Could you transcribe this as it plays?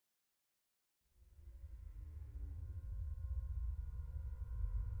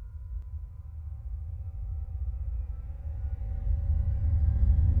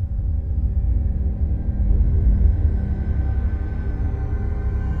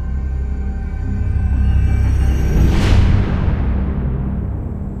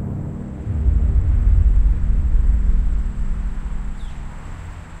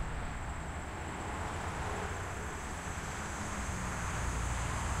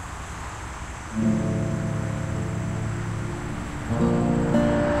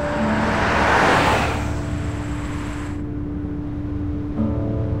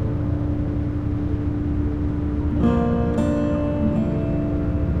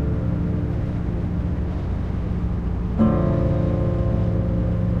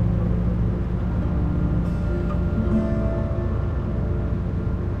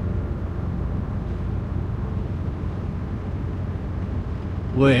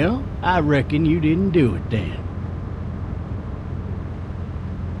Well, I reckon you didn't do it then.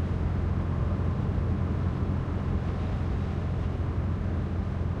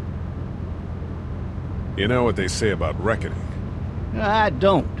 You know what they say about reckoning? I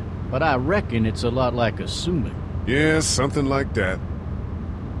don't, but I reckon it's a lot like assuming. Yeah, something like that.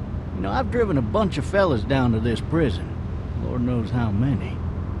 You know, I've driven a bunch of fellas down to this prison. Lord knows how many.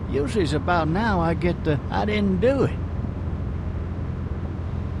 Usually it's about now I get the, I didn't do it.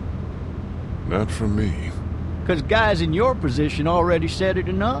 Not from me. 'Cause guys in your position already said it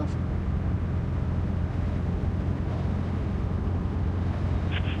enough.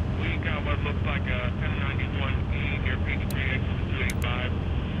 We got what looks like a 1091E near page 3X285.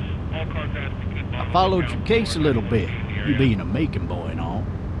 All cars have to keep on. I followed your case a little bit, you being a Macon boy and all.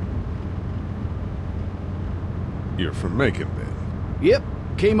 You're from Macon, then? Yep,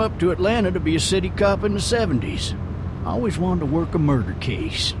 came up to Atlanta to be a city cop in the 70s. I always wanted to work a murder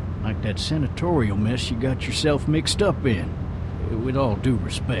case, like that senatorial mess you got yourself mixed up in. With all due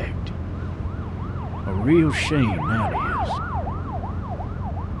respect. A real shame, that is.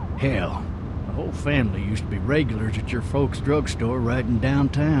 Hell, the whole family used to be regulars at your folks' drugstore right in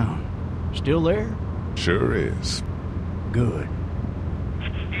downtown. Still there? Sure is. Good.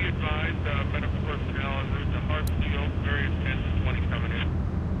 Be advised, medical personnel en route to Hartsfield, various 10-20 coming in.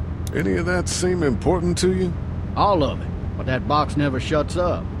 Any of that seem important to you? All of it, but that box never shuts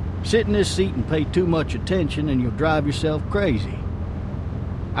up. Sit in this seat and pay too much attention and you'll drive yourself crazy.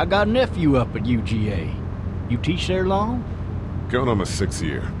 I got a nephew up at UGA. You teach there long? Going on my 6th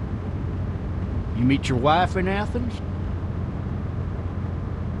year. You meet your wife in Athens?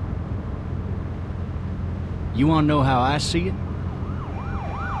 You want to know how I see it?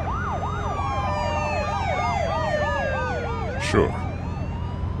 Sure.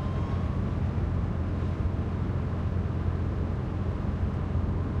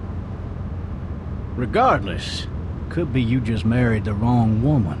 Regardless, could be you just married the wrong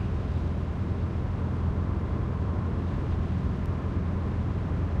woman.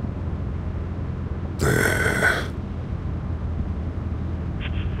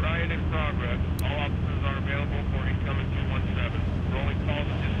 Riot in progress. All officers are available for incoming 217. Rolling calls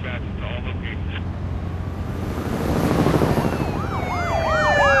and dispatches to all locations.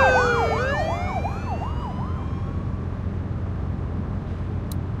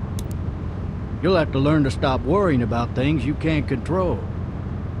 You'll have to learn to stop worrying about things you can't control.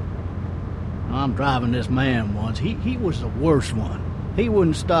 I'm driving this man once. He was the worst one. He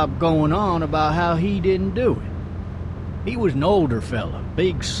wouldn't stop going on about how he didn't do it. He was an older fella,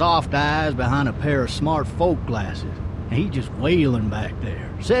 big soft eyes behind a pair of smart folk glasses, and he just wailing back there.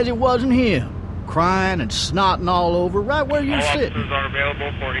 Says it wasn't him, crying and snotting all over right where you're sitting. All officers are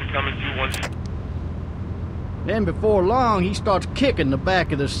available for incoming 217. Then before long, he starts kicking the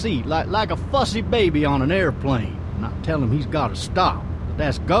back of the seat like a fussy baby on an airplane. And I tell him he's got to stop, that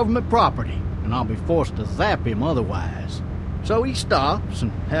that's government property, and I'll be forced to zap him otherwise. So he stops,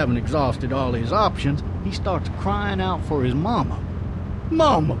 and having exhausted all his options, he starts crying out for his mama.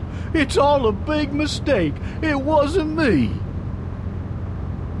 Mama, it's all a big mistake. It wasn't me.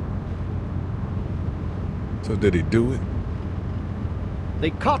 So did he do it? They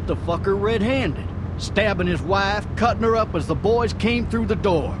caught the fucker red-handed, stabbing his wife, cutting her up as the boys came through the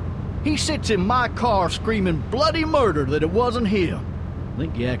door. He sits in my car screaming bloody murder that it wasn't him. I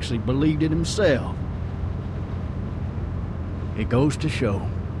think he actually believed it himself. It goes to show,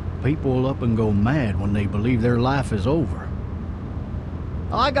 people will up and go mad when they believe their life is over.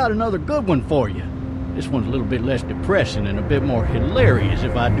 I got another good one for you. This one's a little bit less depressing and a bit more hilarious,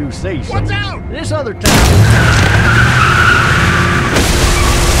 if I do say so. Watch out! This other time...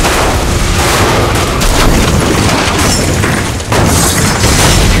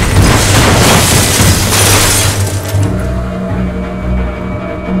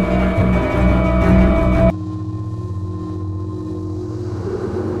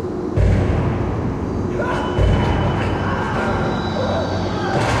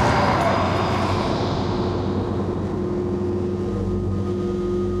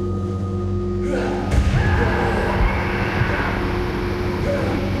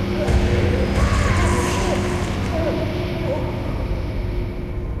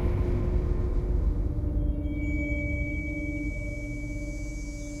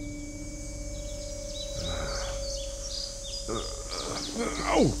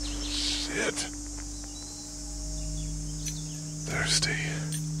 Oh, shit. Thirsty.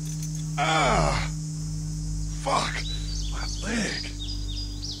 Ah! Fuck! My leg!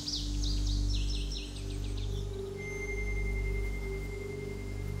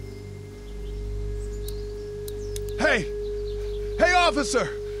 Hey! Hey, Officer,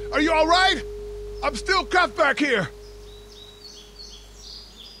 are you all right? I'm still cuffed back here.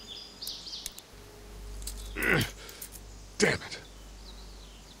 Damn it.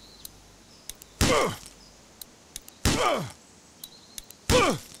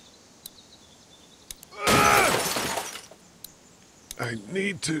 I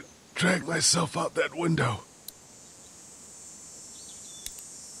need to drag myself out that window.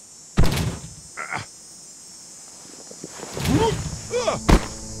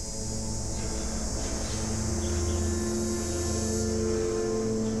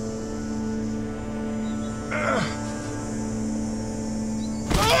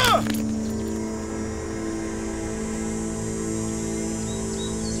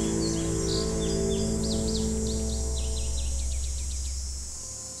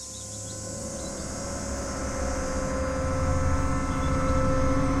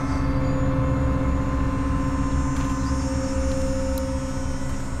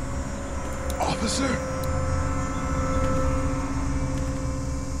 Officer?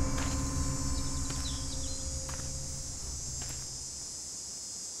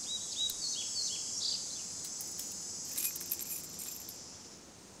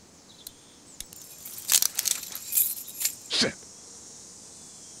 Shit.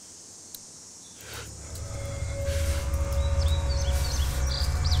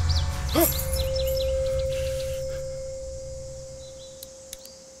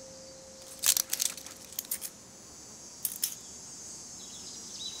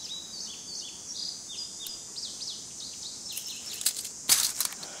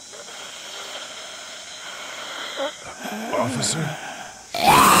 Officer?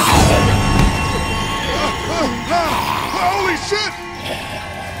 Holy shit!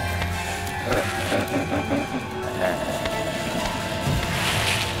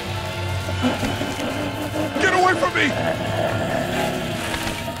 Get away from me!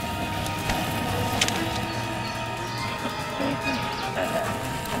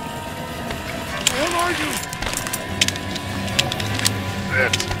 Where are you?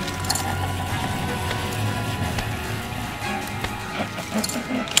 Shit!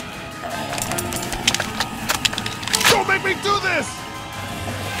 Don't make me do this!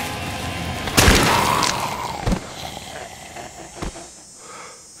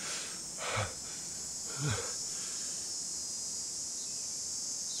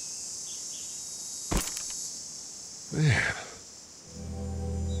 Man.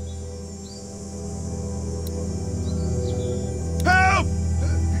 Help!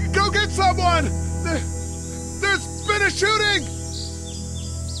 Go get someone! There's been a shooting!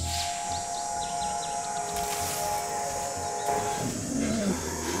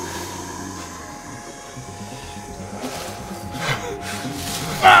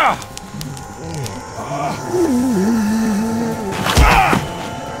 Ah!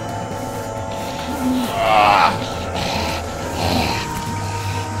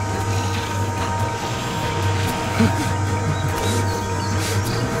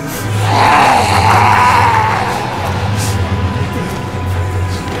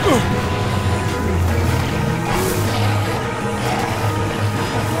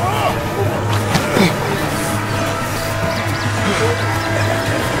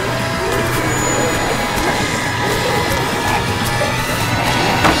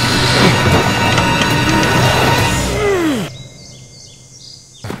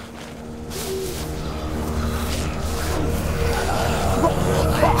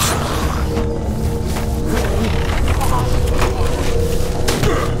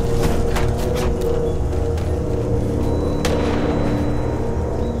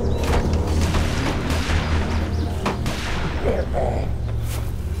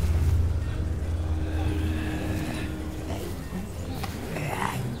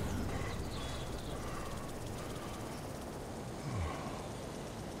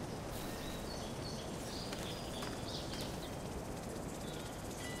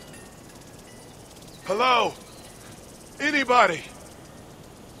 Hello? Anybody?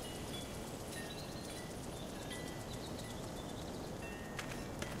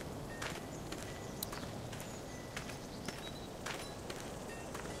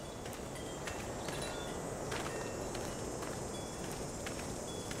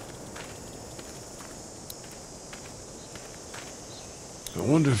 I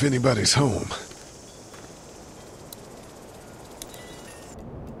wonder if anybody's home.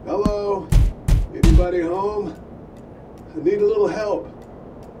 Hello? Anybody home? I need a little help.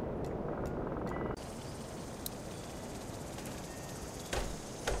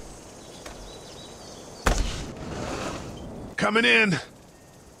 Coming in.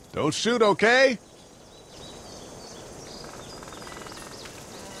 Don't shoot, okay?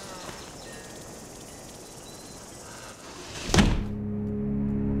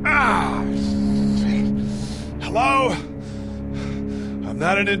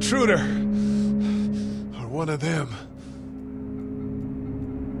 not an intruder. Or one of them.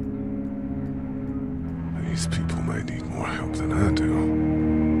 These people might need more help than I do.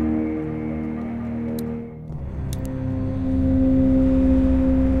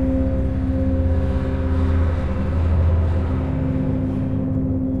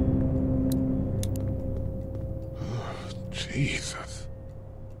 Jesus.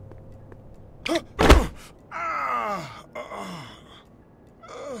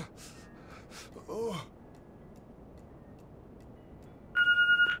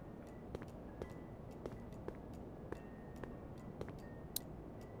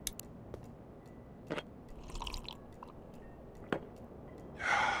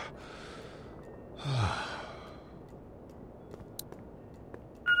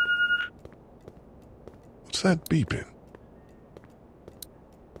 What's that beeping?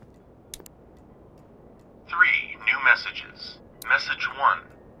 3 new messages. Message 1,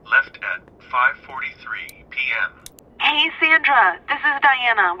 left at 5:43 p.m. Hey, Sandra. This is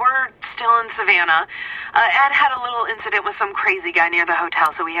Diana. We're still in Savannah. Ed had a little incident with some crazy guy near the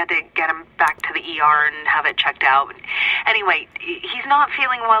hotel, so we had to get him back to the ER and have it checked out. Anyway, he's not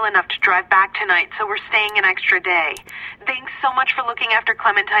feeling well enough to drive back tonight, so we're staying an extra day. Thanks so much for looking after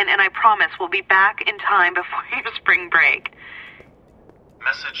Clementine, and I promise we'll be back in time before your spring break.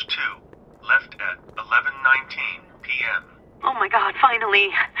 Message 2, left at 11:19 p.m. Oh my God,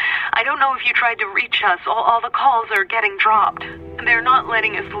 finally. I don't know if you tried to reach us. All the calls are getting dropped. They're not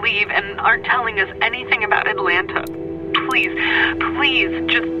letting us leave and aren't telling us anything about Atlanta. Please,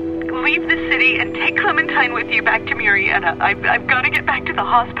 just leave the city and take Clementine with you back to Murrieta. I've got to get back to the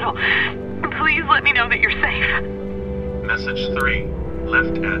hospital. Please let me know that you're safe. Message 3,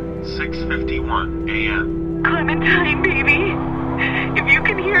 left at 6:51 a.m. Clementine, baby. If you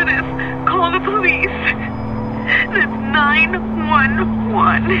can hear this, call the police. That's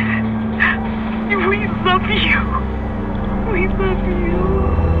 911. We love you. We love you.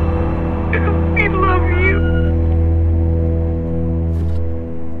 We love you.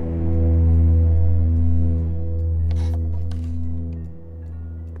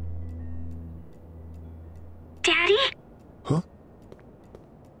 Daddy? Huh?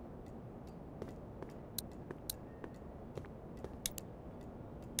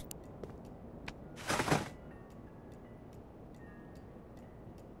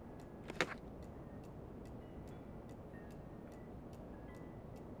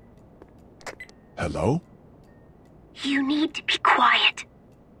 Hello? You need to be quiet.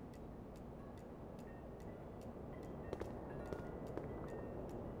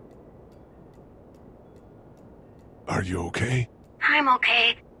 Are you okay? I'm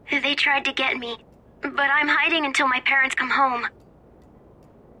okay. They tried to get me, but I'm hiding until my parents come home.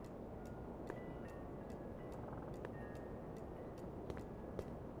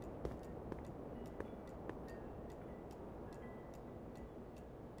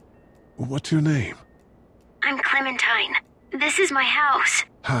 What's your name? I'm Clementine. This is my house.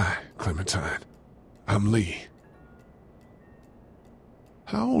 Hi, Clementine. I'm Lee.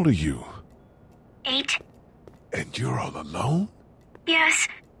 How old are you? 8. And you're all alone? Yes.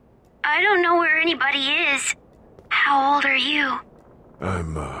 I don't know where anybody is. How old are you?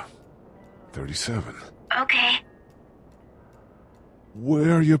 I'm, 37. Okay.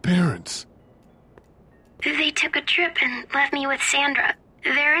 Where are your parents? They took a trip and left me with Sandra.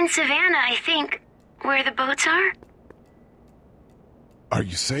 They're in Savannah, I think. Where the boats are? Are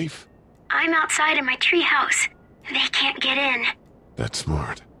you safe? I'm outside in my treehouse. They can't get in. That's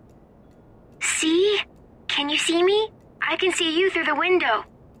smart. See? Can you see me? I can see you through the window.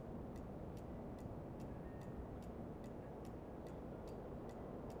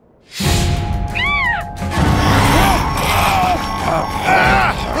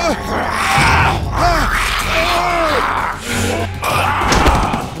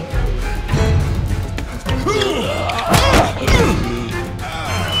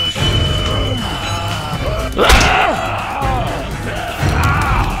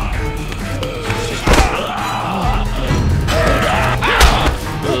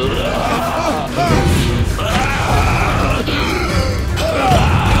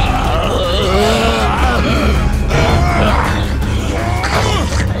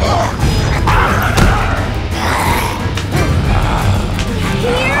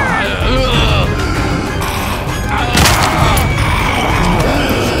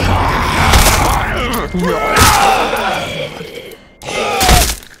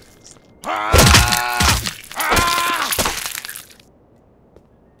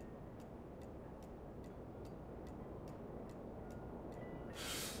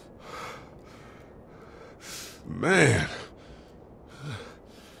 Man.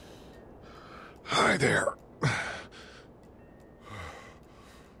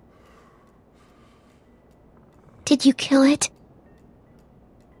 Did you kill it?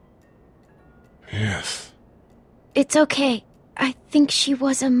 Yes. It's okay. I think she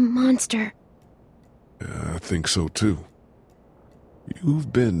was a monster. I think so too.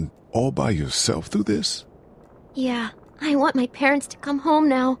 You've been all by yourself through this? Yeah, I want my parents to come home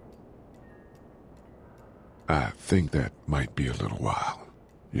now. I think that might be a little while,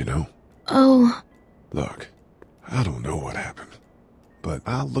 you know? Oh. Look, I don't know what happened, but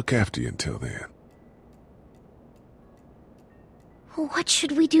I'll look after you until then. What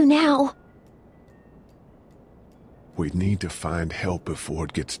should we do now? We need to find help before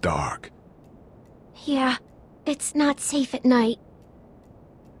it gets dark. Yeah, it's not safe at night.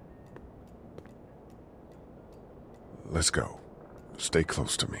 Let's go. Stay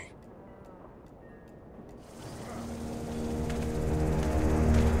close to me.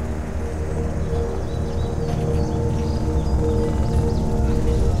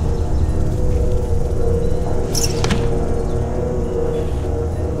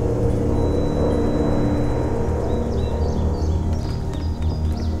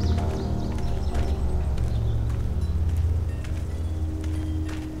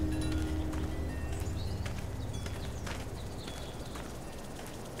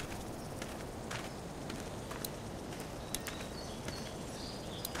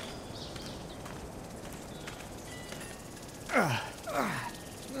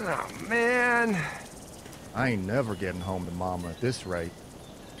 Oh, man. I ain't never getting home to Mama at this rate.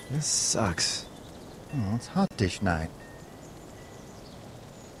 This sucks. Oh, it's hot dish night.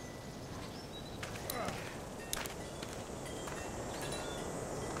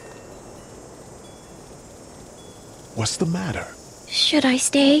 What's the matter? Should I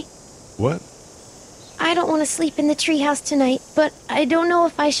stay? What? I don't want to sleep in the treehouse tonight, but I don't know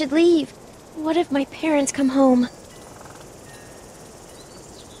if I should leave. What if my parents come home?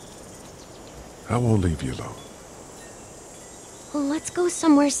 I won't leave you alone. Well, let's go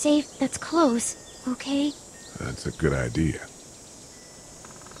somewhere safe that's close, okay? That's a good idea.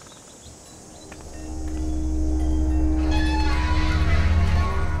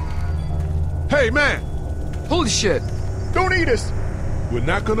 Hey, man! Holy shit! Don't eat us! We're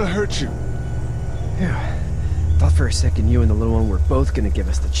not gonna hurt you. Yeah. Thought for a second you and the little one were both gonna give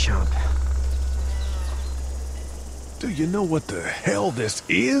us the chomp. Do you know what the hell this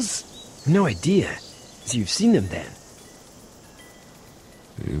is? No idea. So you've seen them then?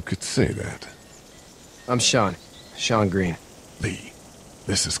 You could say that. I'm Sean. Sean Green. Lee,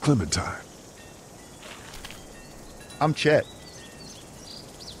 this is Clementine. I'm Chet.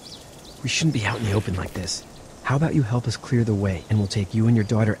 We shouldn't be out in the open like this. How about you help us clear the way, and we'll take you and your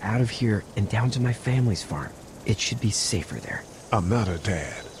daughter out of here and down to my family's farm. It should be safer there. I'm not her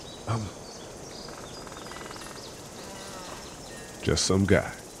dad. I'm just some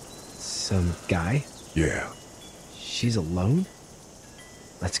guy. Some guy? Yeah. She's alone?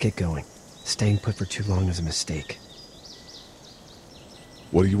 Let's get going. Staying put for too long is a mistake.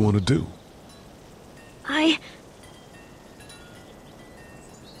 What do you want to do?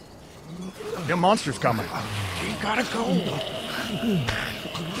 The monster's coming. We gotta go.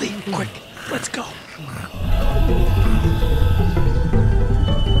 Lee, quick, let's go.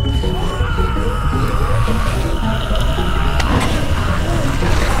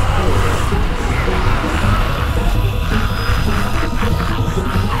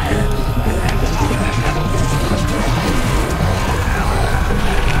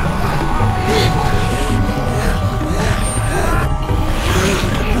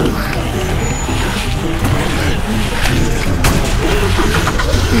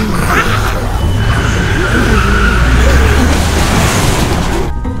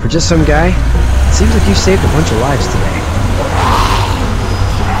 For just some guy, it seems like you saved a bunch of lives today.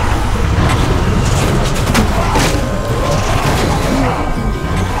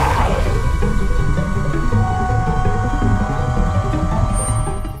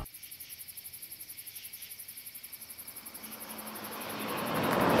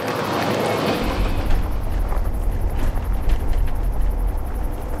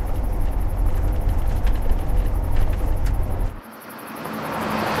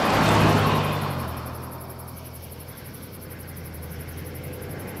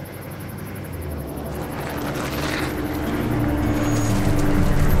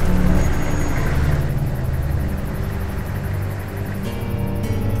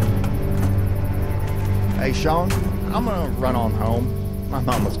 Hey, Sean, I'm gonna run on home. My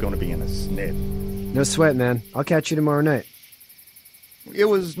mama's gonna be in a snit. No sweat, man. I'll catch you tomorrow night. It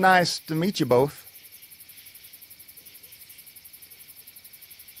was nice to meet you both.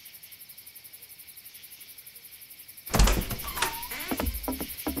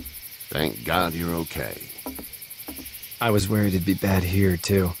 Thank God you're okay. I was worried it'd be bad here,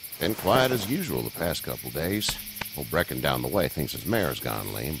 too. Been quiet as usual the past couple days. Old Brecken down the way thinks his mare's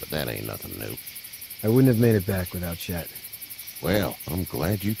gone lame, but that ain't nothing new. I wouldn't have made it back without Chet. Well, I'm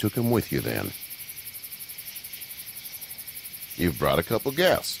glad you took him with you then. You've brought a couple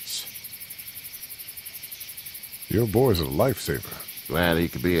guests. Your boy's a lifesaver. Glad he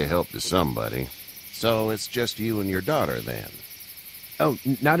could be a help to somebody. So it's just you and your daughter then? Oh,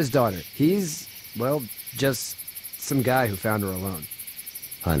 not his daughter. He's, well, just some guy who found her alone.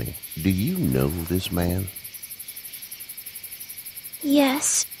 Honey, do you know this man?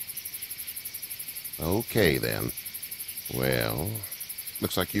 Yes. Okay, then. Well,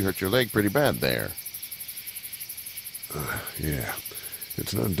 looks like you hurt your leg pretty bad there. Yeah,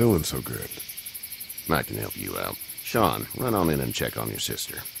 it's not doing so good. I can help you out. Sean, run on in and check on your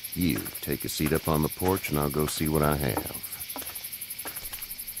sister. You, take a seat up on the porch and I'll go see what I have.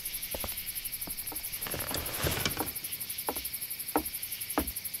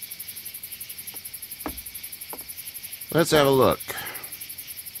 Let's have a look.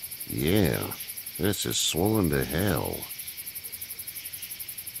 Yeah, this is swollen to hell.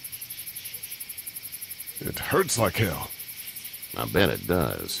 It hurts like hell. I bet it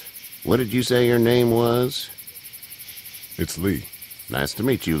does. What did you say your name was? It's Lee. Nice to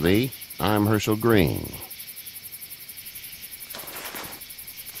meet you, Lee. I'm Herschel Green.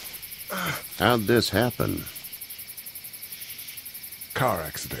 How'd this happen? Car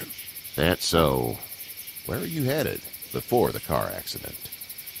accident. That's so. Where are you headed before the car accident?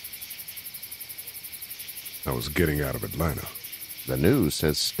 I was getting out of Atlanta. The news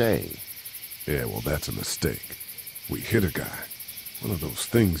says stay. Yeah, well, that's a mistake. We hit a guy. One of those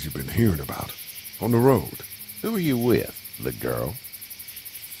things you've been hearing about. On the road. Who are you with? The girl?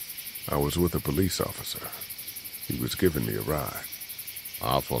 I was with a police officer. He was giving me a ride.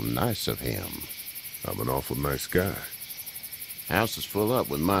 Awful nice of him. I'm an awful nice guy. House is full up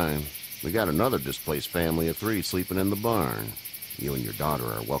with mine. We got another displaced family of 3 sleeping in the barn. You and your daughter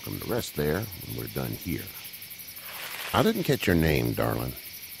are welcome to rest there when we're done here. I didn't catch your name, darling.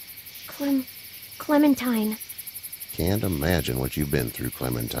 Clementine. Can't imagine what you've been through,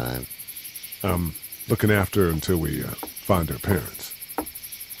 Clementine. I'm looking after her until we find her parents.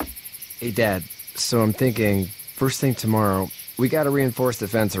 Hey, Dad, so I'm thinking, first thing tomorrow, we gotta reinforce the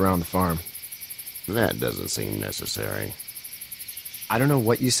fence around the farm. That doesn't seem necessary. I don't know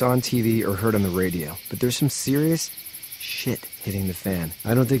what you saw on TV or heard on the radio, but there's some serious shit hitting the fan.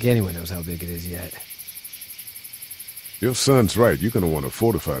 I don't think anyone knows how big it is yet. Your son's right. You're gonna want to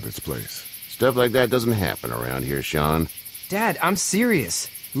fortify this place. Stuff like that doesn't happen around here, Sean. Dad, I'm serious.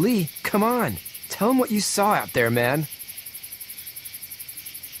 Lee, come on. Tell him what you saw out there, man.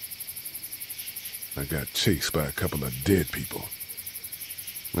 I got chased by a couple of dead people.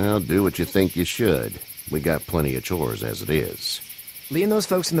 Well, do what you think you should. We got plenty of chores as it is. Lee and those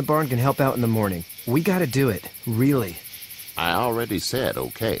folks in the barn can help out in the morning. We gotta do it. Really. I already said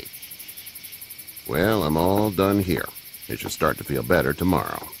okay. Well, I'm all done here. It should start to feel better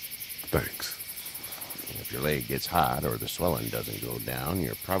tomorrow. Thanks. If your leg gets hot or the swelling doesn't go down,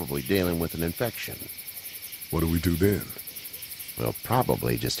 you're probably dealing with an infection. What do we do then? We'll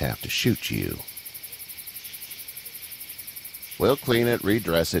probably just have to shoot you. We'll clean it,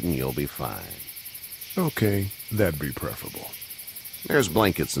 redress it, and you'll be fine. Okay, that'd be preferable. There's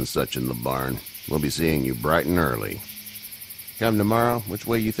blankets and such in the barn. We'll be seeing you bright and early. Come tomorrow, which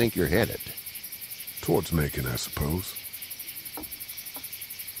way you think you're headed? Towards Macon, I suppose.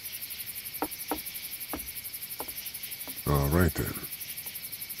 All right, then.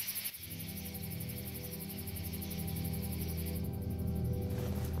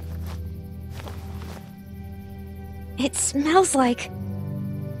 It smells like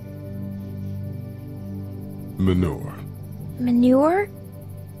Manure. manure?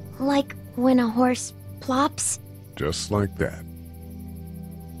 Like when a horse plops? Just like that.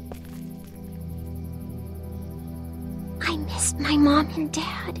 I miss my mom and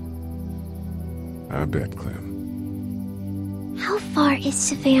dad. I bet, Clem. How far is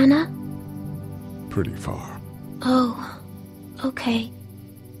Savannah? Pretty far. Oh, okay.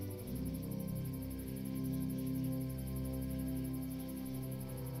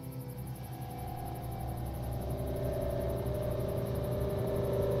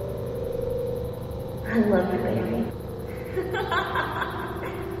 I love you, baby.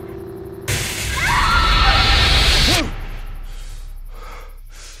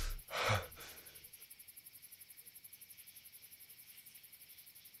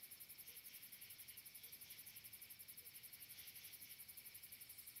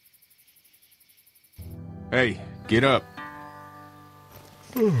 Hey, get up.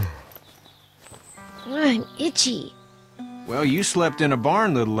 I'm itchy. Well, you slept in a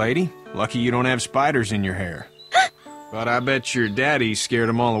barn, little lady. Lucky you don't have spiders in your hair. But I bet your daddy scared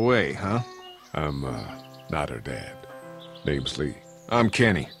them all away, huh? I'm, not her dad. Name's Lee. I'm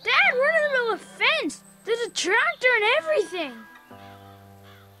Kenny. Dad, we're in the middle of a fence. There's a tractor and everything.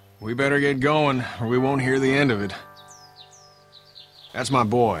 We better get going, or we won't hear the end of it. That's my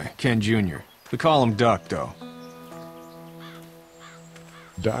boy, Ken Jr. We call him Duck, though.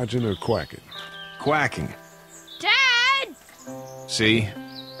 Dodging or quacking? Quacking. Dad! See?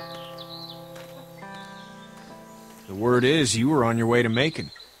 The word is you were on your way to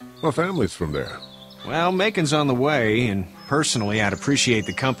Macon. My family's from there. Well, Macon's on the way, and personally, I'd appreciate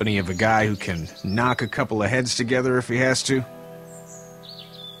the company of a guy who can knock a couple of heads together if he has to.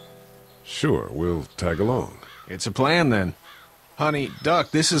 Sure, we'll tag along. It's a plan, then. Honey,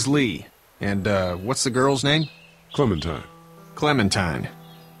 Duck, this is Lee. And, what's the girl's name? Clementine. Clementine.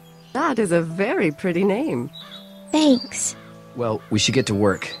 That is a very pretty name. Thanks. Well, we should get to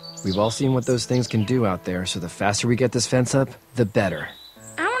work. We've all seen what those things can do out there, so the faster we get this fence up, the better.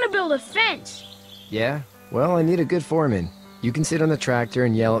 I want to build a fence. Yeah? Well, I need a good foreman. You can sit on the tractor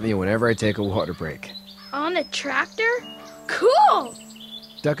and yell at me whenever I take a water break. On the tractor? Cool!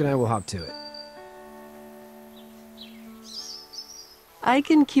 Duck and I will hop to it. I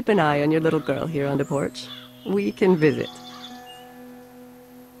can keep an eye on your little girl here on the porch. We can visit.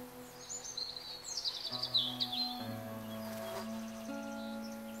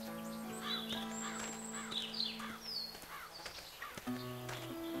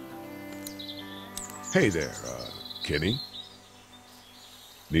 Hey there, Kenny.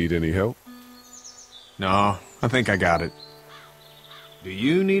 Need any help? No, I think I got it. Do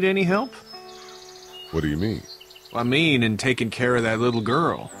you need any help? What do you mean? I mean, in taking care of that little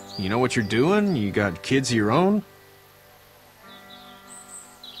girl. You know what you're doing? You got kids of your own?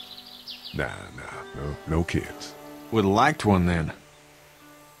 Nah, no kids. Would've liked one then.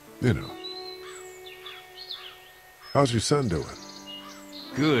 You know. How's your son doing?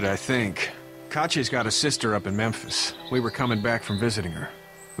 Good, I think. Katya's got a sister up in Memphis. We were coming back from visiting her.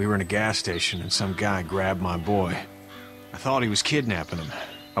 We were in a gas station and some guy grabbed my boy. I thought he was kidnapping him.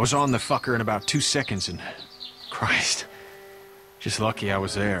 I was on the fucker in about 2 seconds and... Christ. Just lucky I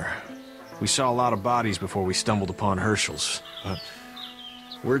was there. We saw a lot of bodies before we stumbled upon Herschel's. But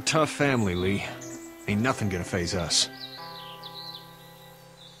we're a tough family, Lee. Ain't nothing gonna faze us.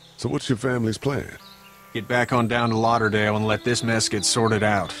 So what's your family's plan? Get back on down to Lauderdale and let this mess get sorted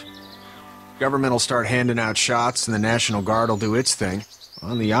out. Government will start handing out shots and the National Guard will do its thing.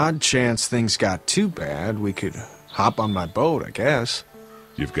 On the odd chance things got too bad, we could hop on my boat, I guess.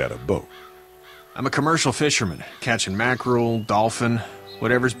 You've got a boat? I'm a commercial fisherman, catching mackerel, dolphin,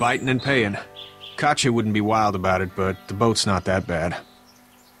 whatever's biting and paying. Katya wouldn't be wild about it, but the boat's not that bad.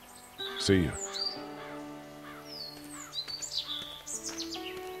 See ya.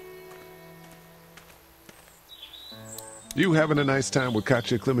 You having a nice time with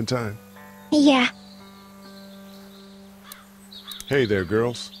Katya, Clementine? Yeah. Hey there,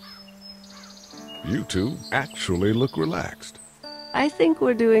 girls. You two actually look relaxed. I think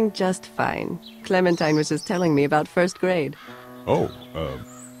we're doing just fine. Clementine was just telling me about first grade. Oh,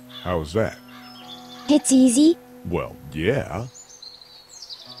 how was that? It's easy. Well, yeah.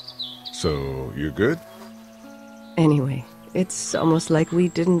 So, you're good? Anyway, it's almost like we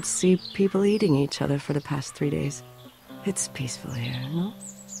didn't see people eating each other for the past 3 days. It's peaceful here, no?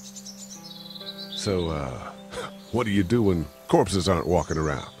 So, what do you do when corpses aren't walking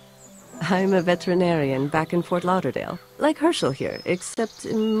around? I'm a veterinarian back in Fort Lauderdale. Like Herschel here,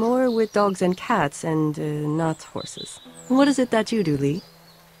 except more with dogs and cats and not horses. What is it that you do, Lee?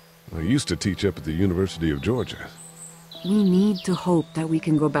 I used to teach up at the University of Georgia. We need to hope that we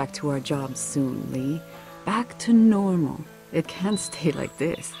can go back to our jobs soon, Lee. Back to normal. It can't stay like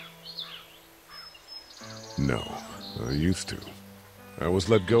this. No, I used to. I was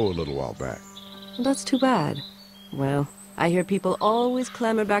let go a little while back. That's too bad. Well, I hear people always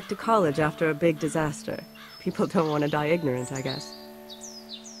clamor back to college after a big disaster. People don't want to die ignorant, I guess.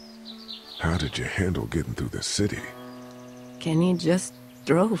 How did you handle getting through the city? Kenny just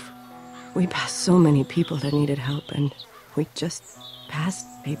drove. We passed so many people that needed help, and we just passed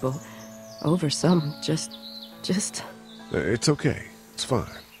people. Over some, just... It's okay. It's fine.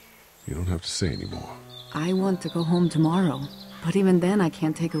 You don't have to say anymore. I want to go home tomorrow, but even then I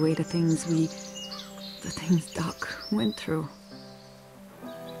can't take away the things Doc went through.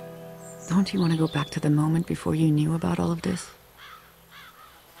 Don't you want to go back to the moment before you knew about all of this?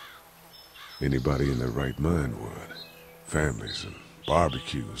 Anybody in their right mind would. Families and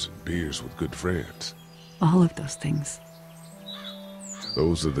barbecues and beers with good friends. All of those things.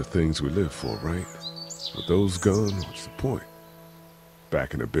 Those are the things we live for, right? With those guns, what's the point?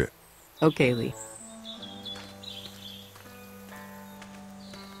 Back in a bit. Okay, Lee.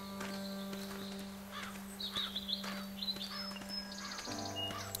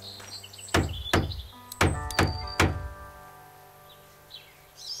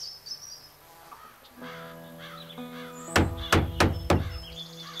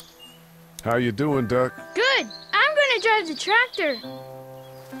 How you doing, Duck? Good. I'm gonna drive the tractor.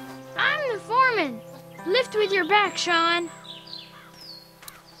 I'm the foreman. Lift with your back, Sean.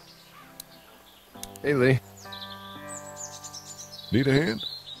 Hey, Lee. Need a hand?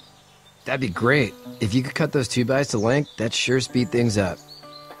 That'd be great. If you could cut those 2x to length, that'd sure speed things up.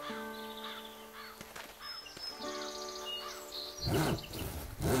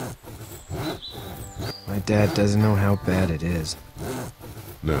 My dad doesn't know how bad it is.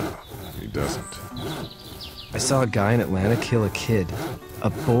 No, he doesn't. I saw a guy in Atlanta kill a kid.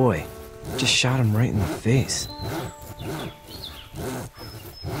 A boy. Just shot him right in the face.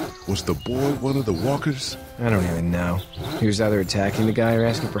 Was the boy one of the walkers? I don't even know. He was either attacking the guy or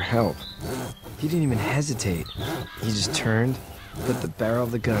asking for help. He didn't even hesitate. He just turned, put the barrel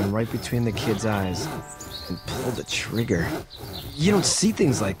of the gun right between the kid's eyes, and pulled the trigger. You don't see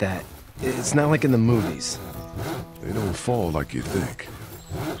things like that. It's not like in the movies. They don't fall like you think.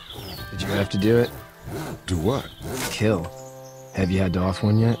 Did you have to do it? Do what? Kill. Have you had to off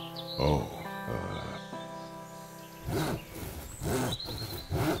one yet? Oh,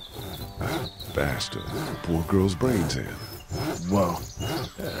 bastard. The poor girl's brains in. Whoa.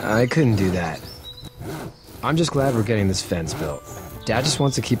 I couldn't do that. I'm just glad we're getting this fence built. Dad just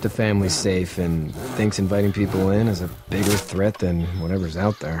wants to keep the family safe and thinks inviting people in is a bigger threat than whatever's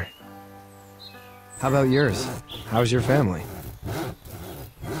out there. How about yours? How's your family?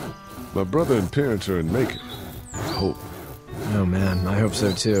 My brother and parents are in Macon. I hope. Oh man, I hope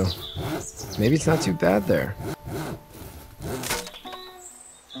so too. Maybe it's not too bad there.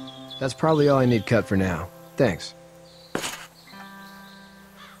 That's probably all I need cut for now. Thanks.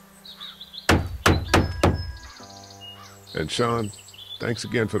 And Sean, thanks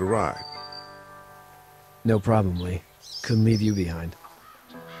again for the ride. No problem, Lee. Couldn't leave you behind.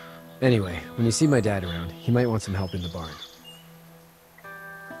 Anyway, when you see my dad around, he might want some help in the barn.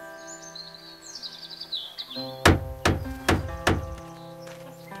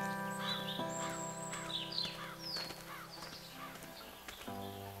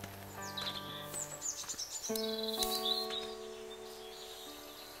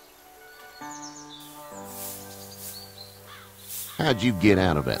 How'd you get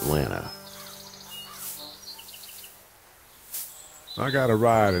out of Atlanta? I got a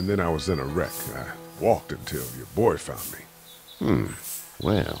ride and then I was in a wreck. I walked until your boy found me.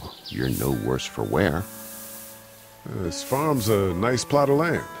 Well, you're no worse for wear. This farm's a nice plot of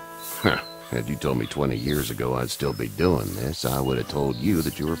land. Had you told me 20 years ago I'd still be doing this, I would have told you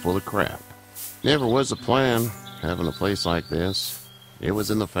that you were full of crap. Never was a plan, having a place like this. It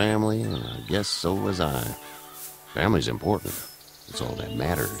was in the family, and I guess so was I. Family's important. It's all that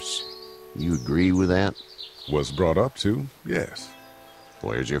matters. You agree with that? Was brought up to, yes.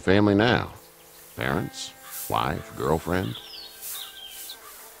 Where's your family now? Parents? Wife? Girlfriend?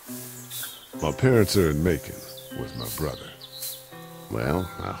 My parents are in Macon with my brother. Well,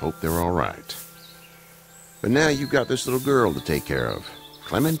 I hope they're all right. But now you've got this little girl to take care of.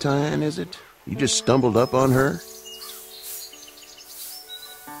 Clementine, is it? You just stumbled up on her?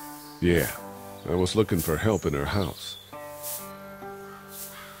 Yeah, I was looking for help in her house.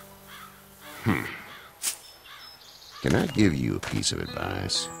 Can I give you a piece of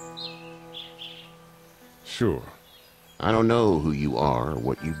advice? Sure. I don't know who you are or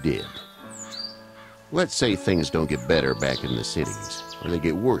what you did. Let's say things don't get better back in the cities, or they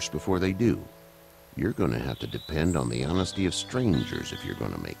get worse before they do. You're going to have to depend on the honesty of strangers if you're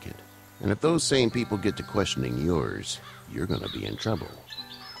going to make it. And if those same people get to questioning yours, you're going to be in trouble.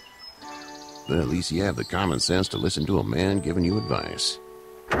 But at least you have the common sense to listen to a man giving you advice.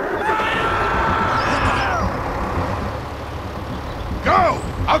 Go!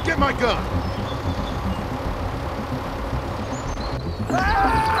 I'll get my gun!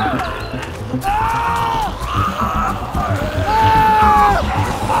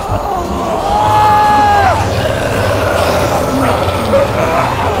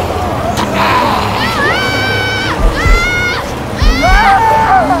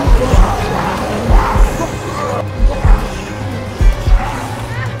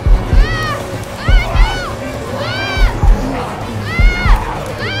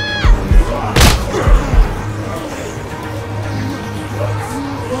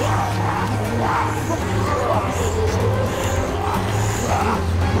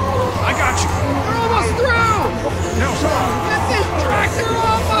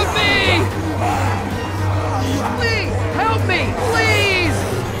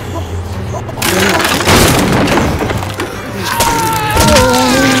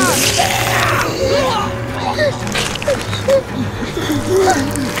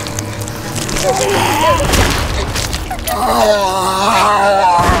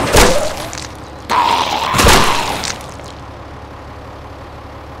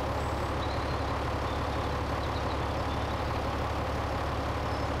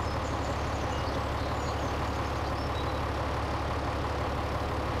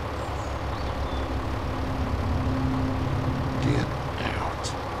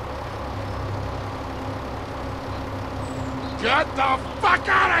 Get the fuck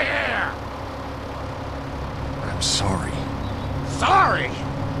out of here! I'm sorry. Sorry?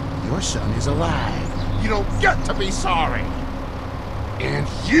 Your son is alive. You don't get to be sorry. And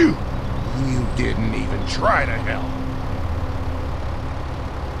you didn't even try to help.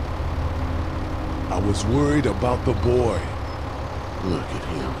 I was worried about the boy. Look at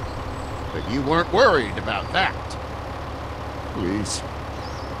him. But you weren't worried about that. Please,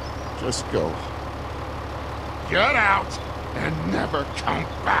 just go. Get out and never come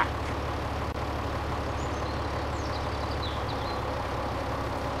back.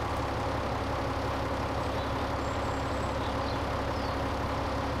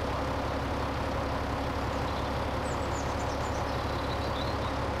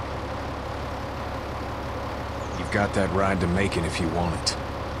 You've got that ride to Macon if you want it.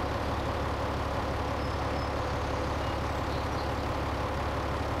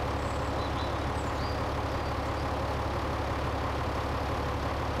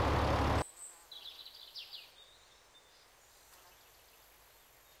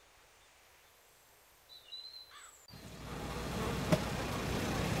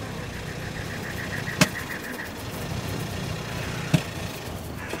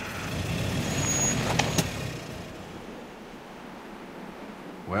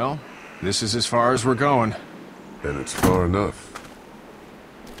 Well, this is as far as we're going. And it's far enough.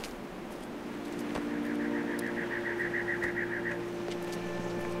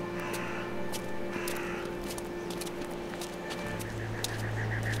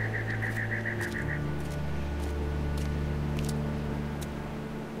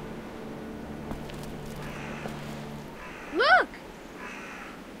 Look!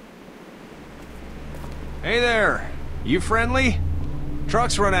 Hey there! You friendly?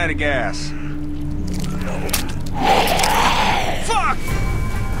 Truck's run out of gas. Fuck!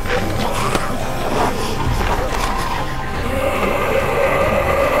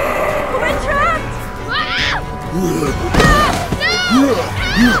 We're trapped!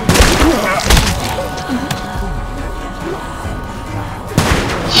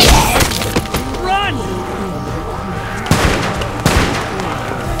 Run!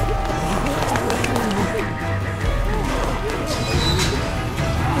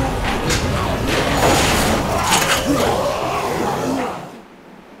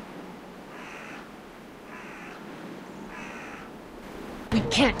 We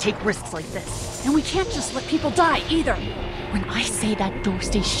can't take risks like this. And we can't just let people die, either. When I say that door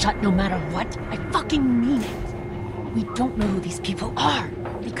stays shut no matter what, I fucking mean it. We don't know who these people are.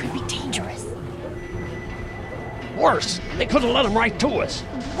 They could be dangerous. Worse, they could have let them right to us.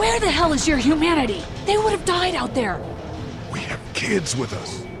 Where the hell is your humanity? They would have died out there. We have kids with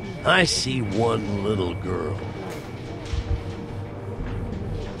us. I see one little girl.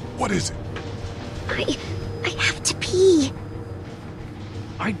 What is it? I have to pee.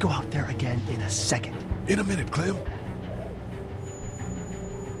 I'd go out there again in a second. In a minute, Clem.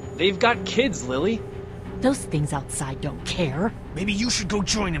 They've got kids, Lily. Those things outside don't care. Maybe you should go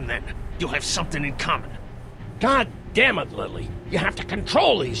join them then. You'll have something in common. God damn it, Lily. You have to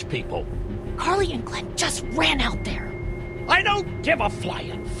control these people. Carly and Glenn just ran out there. I don't give a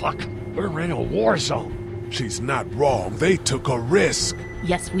flying fuck. We're in a war zone. She's not wrong. They took a risk.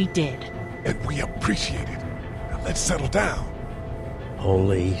 Yes, we did. And we appreciate it. Now let's settle down.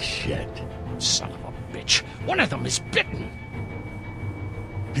 Holy shit. Son of a bitch. One of them is bitten.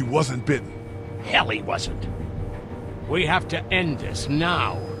 He wasn't bitten. Hell, he wasn't. We have to end this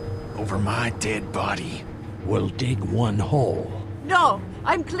now. Over my dead body. We'll dig one hole. No!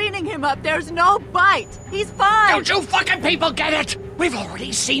 I'm cleaning him up. There's no bite. He's fine. Don't you fucking people get it? We've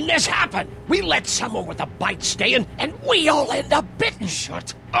already seen this happen. We let someone with a bite stay in, and we all end up bitten.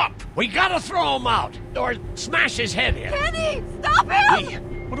 Shut up. We gotta throw him out, or smash his head in. Kenny, stop him! Lee,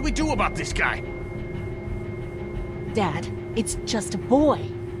 what do we do about this guy? Dad, it's just a boy.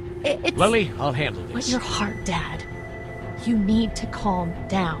 It's... Lily, I'll handle this. Let your heart, Dad. You need to calm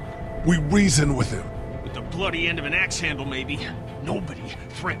down. We reason with him. With the bloody end of an axe handle, maybe. Nobody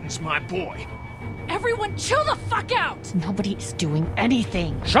threatens my boy. Everyone chill the fuck out! Nobody's doing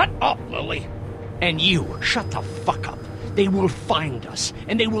anything. Shut up, Lily. And you, shut the fuck up. They will find us,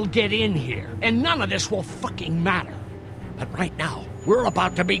 and they will get in here, and none of this will fucking matter. But right now, we're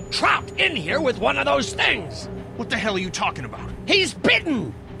about to be trapped in here with one of those things. What the hell are you talking about? He's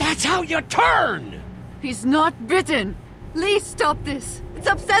bitten! That's how you turn! He's not bitten. Lee, stop this. It's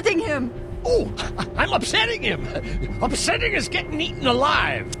upsetting him. Oh, I'm upsetting him. Upsetting is getting eaten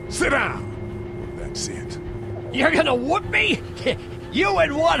alive. Sit down. That's it. You're gonna whoop me? You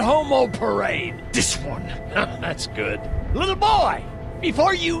in what homo parade? This one. That's good. Little boy,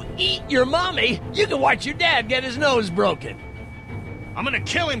 before you eat your mommy, you can watch your dad get his nose broken. I'm gonna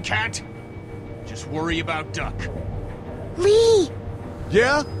kill him, Cat. Just worry about Duck. Lee!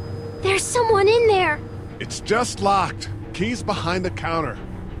 Yeah? There's someone in there. It's just locked. Key's behind the counter.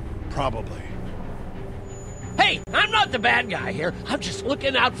 Probably. Hey, I'm not the bad guy here. I'm just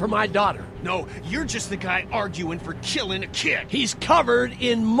looking out for my daughter. No, you're just the guy arguing for killing a kid. He's covered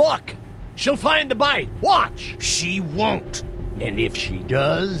in muck. She'll find the bite. Watch. She won't. And if she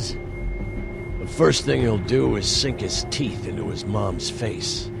does, the first thing he'll do is sink his teeth into his mom's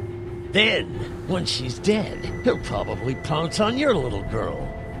face. Then, once she's dead, he'll probably pounce on your little girl.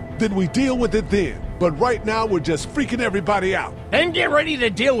 Then we deal with it then. But right now, we're just freaking everybody out. And get ready to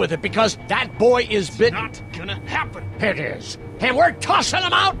deal with it, because that boy is bitten. Not gonna happen. It is. And we're tossing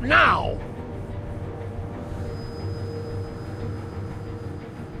him out now.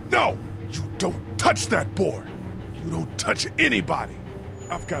 No! You don't touch that boy! You don't touch anybody!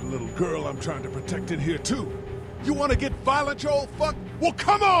 I've got a little girl I'm trying to protect in here, too. You want to get violent, you old fuck? Well,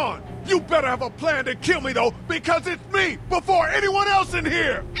 come on! You better have a plan to kill me, though, because it's me before anyone else in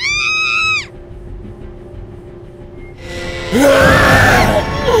here!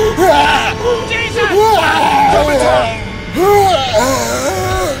 Jesus!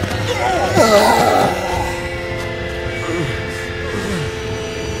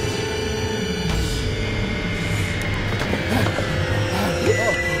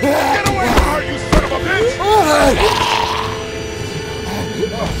 Get away from her, you son of a bitch!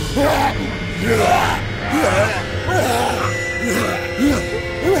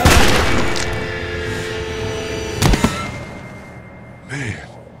 Man.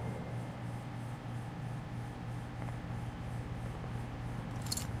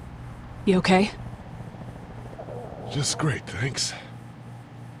 You okay? Just great, thanks.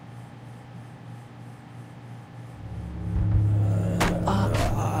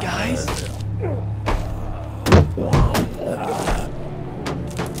 Guys?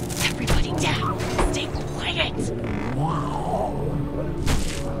 Everybody down. Stay quiet.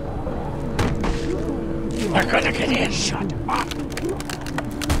 They're gonna get in. Shut up.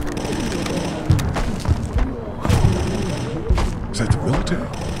 Is that the military?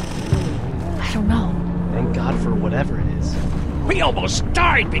 I don't know. Thank God for whatever it is. We almost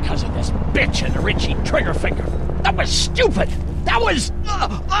died because of this bitch and the Richie trigger finger. That was stupid. That was...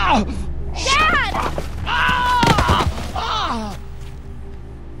 Dad!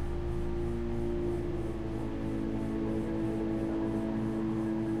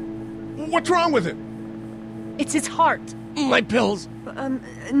 What's wrong with it? It's his heart. My pills.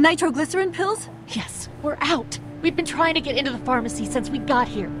 Nitroglycerin pills? Yes, we're out. We've been trying to get into the pharmacy since we got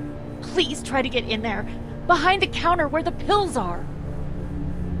here. Please try to get in there. Behind the counter where the pills are.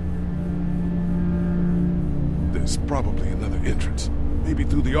 There's probably another entrance. Maybe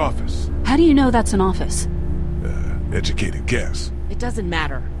through the office. How do you know that's an office? Educated guess. It doesn't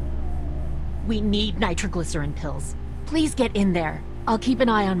matter. We need nitroglycerin pills. Please get in there. I'll keep an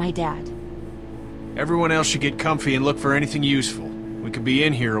eye on my dad. Everyone else should get comfy and look for anything useful. We could be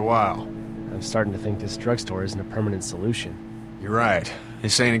in here a while. I'm starting to think this drugstore isn't a permanent solution. You're right.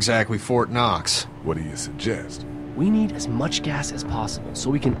 This ain't exactly Fort Knox. What do you suggest? We need as much gas as possible so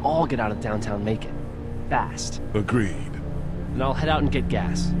we can all get out of downtown Macon. Fast. Agreed. And I'll head out and get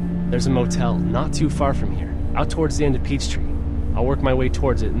gas. There's a motel not too far from here, out towards the end of Peachtree. I'll work my way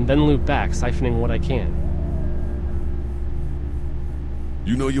towards it and then loop back, siphoning what I can.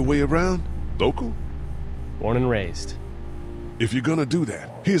 You know your way around? Local? Born and raised. If you're gonna do that,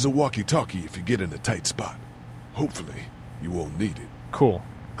 here's a walkie-talkie if you get in a tight spot. Hopefully, you won't need it. Cool.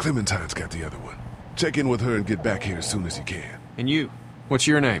 Clementine's got the other one. Check in with her and get back here as soon as you can. And you? What's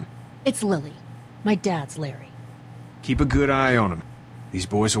your name? It's Lily. My dad's Larry. Keep a good eye on him. These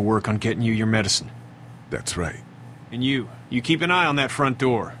boys will work on getting you your medicine. That's right. And you keep an eye on that front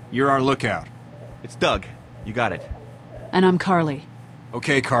door. You're our lookout. It's Doug. You got it. And I'm Carly.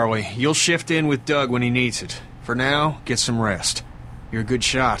 Okay, Carly. You'll shift in with Doug when he needs it. For now, get some rest. You're a good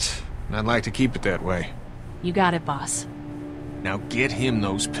shot, and I'd like to keep it that way. You got it, boss. Now get him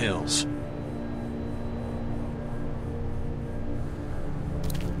those pills.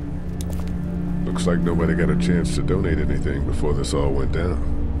 Looks like nobody got a chance to donate anything before this all went down.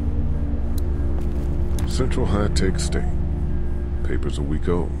 Central High-Tech State. Paper's a week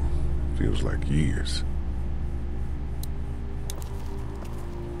old. Feels like years.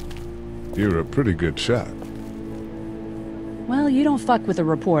 You're a pretty good shot. Well, you don't fuck with a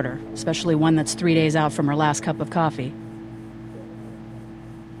reporter, especially one that's 3 days out from her last cup of coffee.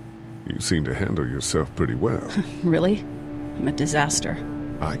 You seem to handle yourself pretty well. Really? I'm a disaster.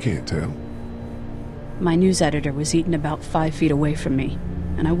 I can't tell. My news editor was eaten about 5 feet away from me,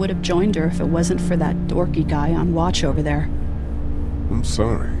 and I would have joined her if it wasn't for that dorky guy on watch over there. I'm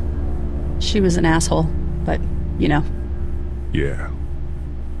sorry. She was an asshole, but, you know. Yeah.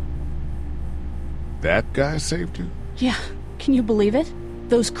 That guy saved you? Yeah, can you believe it?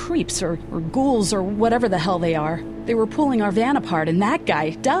 Those creeps, or ghouls, or whatever the hell they are. They were pulling our van apart, and that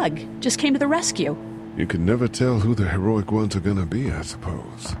guy, Doug, just came to the rescue. You can never tell who the heroic ones are gonna be, I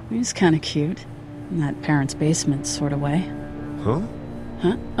suppose. He's kind of cute. In that parents' basement sort of way. Huh?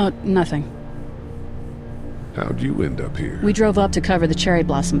 Huh? Oh, nothing. How'd you end up here? We drove up to cover the Cherry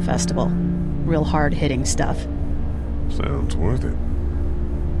Blossom Festival. Real hard-hitting stuff. Sounds worth it.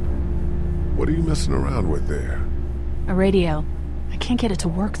 What are you messing around with there? A radio. I can't get it to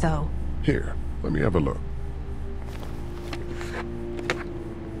work, though. Here, let me have a look.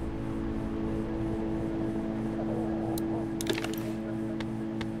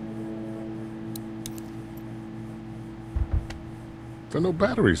 There are no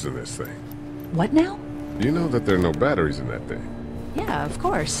batteries in this thing. What now? You know that there are no batteries in that thing. Yeah, of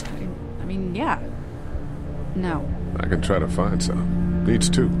course. I mean, yeah. No. I can try to find some. Needs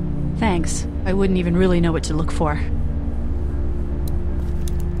two. Thanks. I wouldn't even really know what to look for.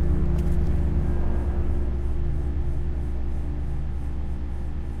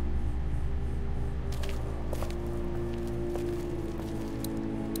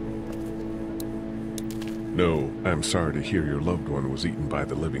 No, I'm sorry to hear your loved one was eaten by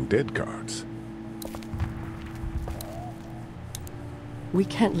the living dead guards. We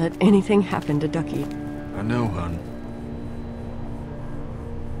can't let anything happen to Ducky. I know, hon.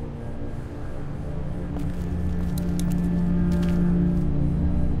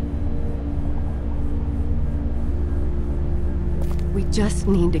 We just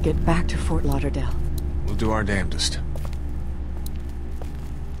need to get back to Fort Lauderdale. We'll do our damnedest.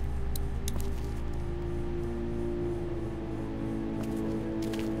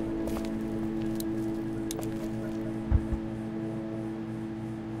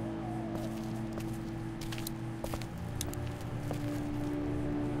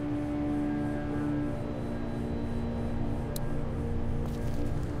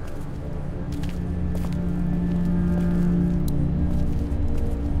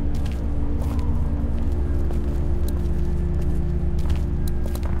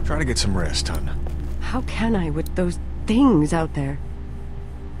 Try to get some rest, hon. How can I with those things out there?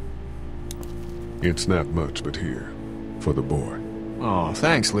 It's not much, but here. For the boy. Oh,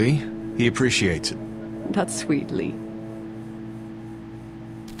 thanks, Lee. He appreciates it. That's sweet, Lee.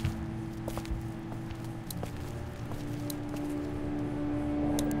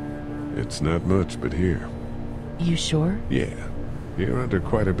 It's not much, but here. You sure? Yeah. You're under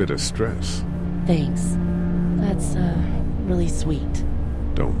quite a bit of stress. Thanks. That's, really sweet.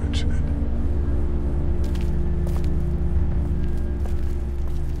 Don't mention it.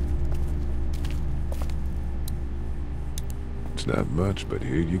 It's not much, but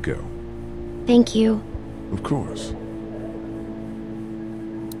here you go. Thank you. Of course.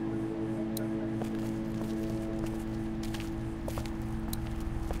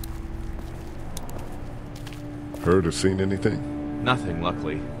 Heard or seen anything? Nothing,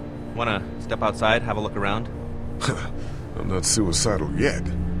 luckily. Wanna step outside, have a look around? I'm not suicidal yet.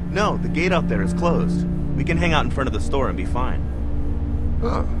 No, the gate out there is closed. We can hang out in front of the store and be fine.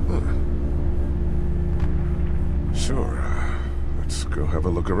 Sure. Let's go have a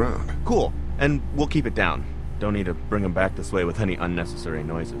look around. Cool. And we'll keep it down. Don't need to bring him back this way with any unnecessary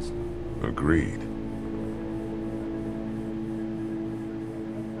noises. Agreed.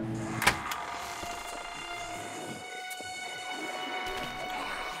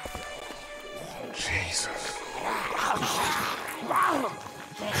 Jesus.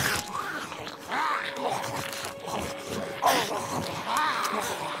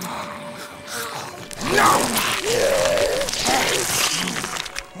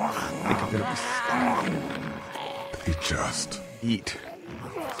 They just eat.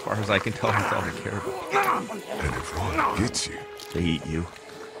 As far as I can tell, that's all they care about. And if one gets you, they eat you.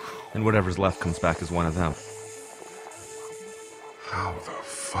 And whatever's left comes back as one of them. How the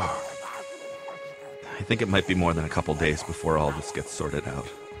fuck? I think it might be more than a couple days before all this gets sorted out.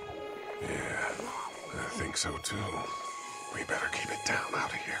 Yeah, I think so too. We better keep it down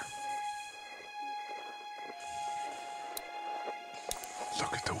out of here.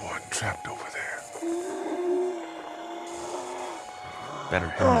 Look at the one trapped over there. Better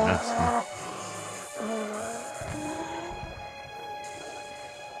him than us, huh?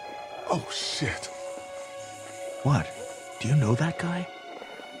 Oh, shit. What? Do you know that guy?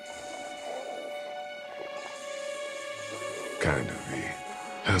 Kind of. He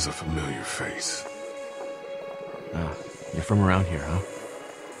has a familiar face. You're from around here, huh?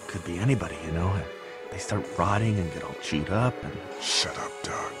 Could be anybody, you know? They start rotting and get all chewed up and... Shut up,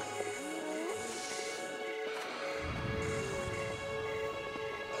 Doug.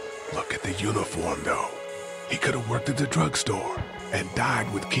 Look at the uniform, though. He could have worked at the drugstore and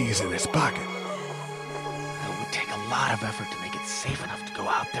died with keys in his pocket. It would take a lot of effort to make it safe enough to go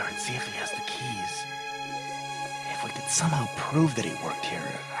out there and see if he has the keys. If we could somehow prove that he worked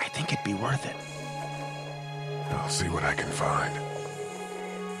here, I think it'd be worth it. I'll see what I can find.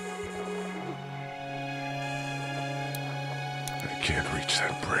 I can't reach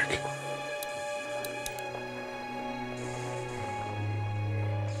that brick.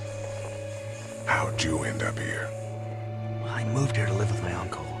 How'd you end up here? Well, I moved here to live with my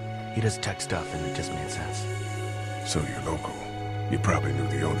uncle. He does tech stuff and it just made sense. So you're local. You probably knew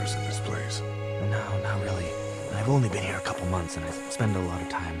the owners of this place. No, not really. I've only been here a couple months and I spend a lot of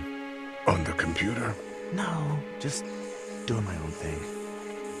time... On the computer? No, just doing my own thing.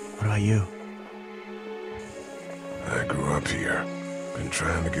 What about you? I grew up here. Been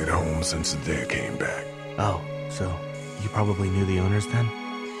trying to get home since the day I came back. Oh, so you probably knew the owners then?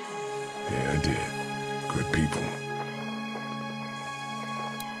 Yeah, I did. Good people.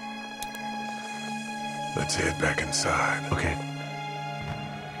 Let's head back inside. Okay.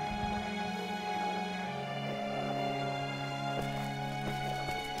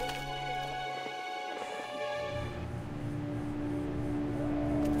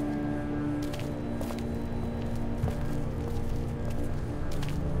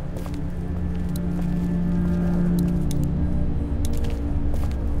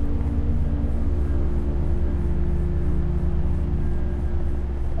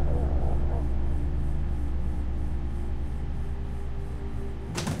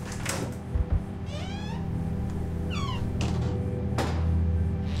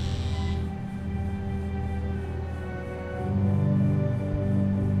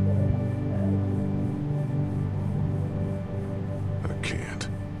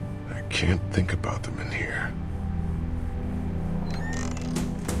 Can't think about them in here.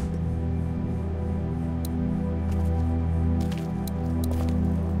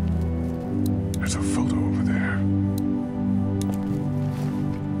 There's a photo over there.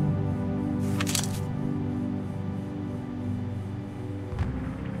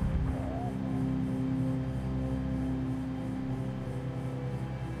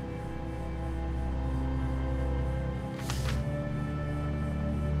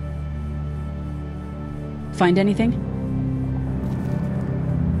 Find anything?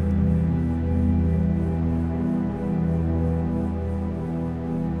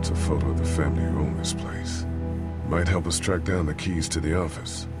 It's a photo of the family who own this place. Might help us track down the keys to the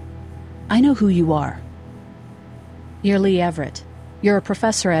office. I know who you are. You're Lee Everett. You're a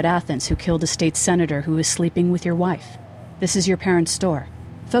professor at Athens who killed a state senator who was sleeping with your wife. This is your parents' store.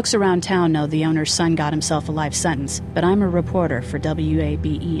 Folks around town know the owner's son got himself a life sentence, but I'm a reporter for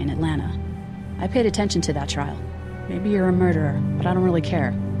WABE in Atlanta. I paid attention to that trial. Maybe you're a murderer, but I don't really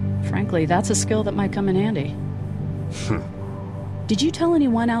care. Frankly, that's a skill that might come in handy. Did you tell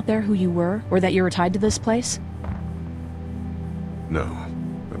anyone out there who you were, or that you were tied to this place? No.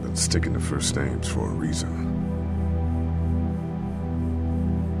 I've been sticking to first names for a reason.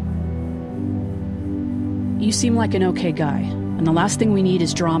 You seem like an okay guy, and the last thing we need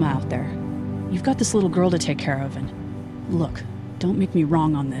is drama out there. You've got this little girl to take care of, and... Look, don't make me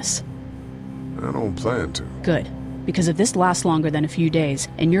wrong on this. I don't plan to. Good. Because if this lasts longer than a few days,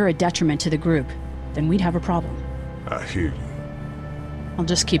 and you're a detriment to the group, then we'd have a problem. I hear you. I'll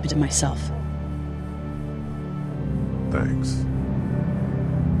just keep it to myself. Thanks.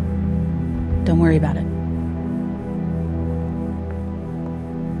 Don't worry about it.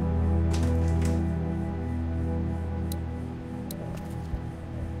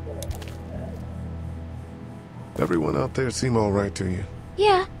 Everyone out there seem all right to you?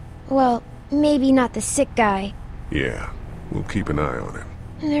 Yeah. Well, maybe not the sick guy. Yeah, we'll keep an eye on him.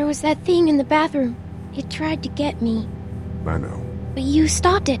 There was that thing in the bathroom. It tried to get me. I know. But you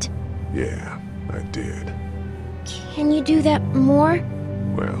stopped it. Yeah, I did. Can you do that more?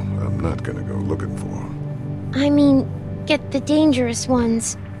 Well, I'm not gonna go looking for him. I mean, get the dangerous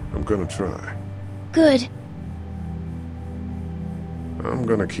ones. I'm gonna try. Good. I'm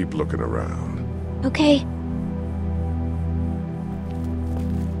gonna keep looking around. Okay.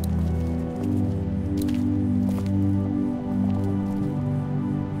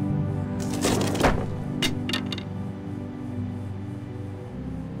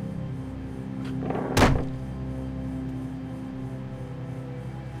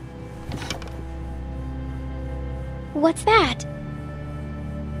 What's that?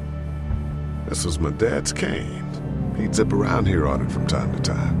 This was my dad's cane. He'd zip around here on it from time to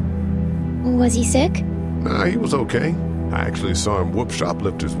time. Was he sick? Nah, he was okay. I actually saw him whoop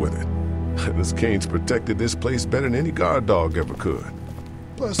shoplifters with it. This cane's protected this place better than any guard dog ever could.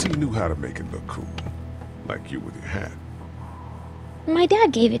 Plus, he knew how to make it look cool. Like you with your hat. My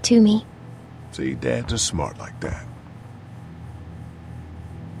dad gave it to me. See, dads are smart like that.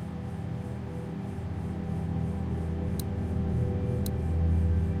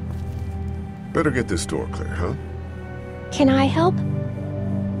 Better get this door clear, huh? Can I help?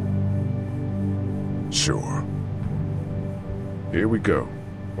 Sure. Here we go.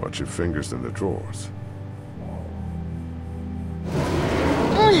 Watch your fingers in the drawers.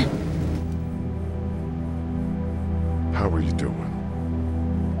 How are you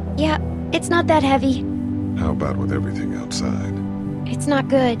doing? Yeah, it's not that heavy. How about with everything outside? It's not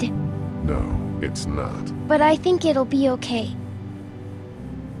good. No, it's not. But I think it'll be okay.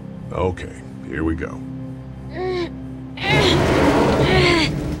 Okay, here we go.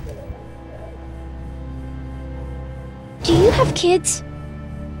 Do you have kids?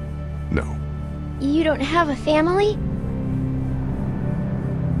 No. You don't have a family?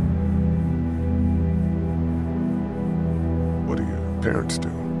 What do your parents do?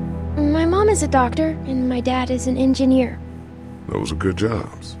 My mom is a doctor, and my dad is an engineer. Those are good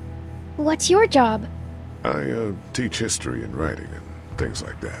jobs. What's your job? I, teach history and writing and things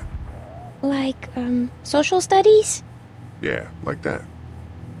like that. Like, social studies? Yeah, like that.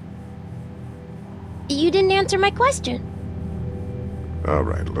 You didn't answer my question. All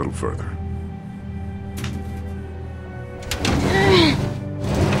right, a little further.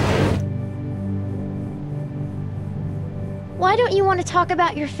 Why don't you want to talk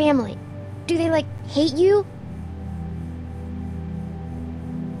about your family? Do they, like, hate you?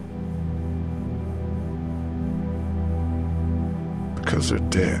 Because they're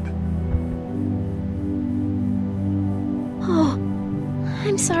dead. Oh,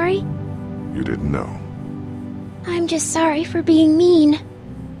 I'm sorry. You didn't know. I'm just sorry for being mean.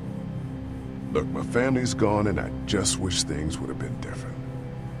 Look, my family's gone and I just wish things would have been different.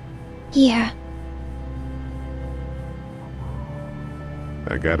 Yeah.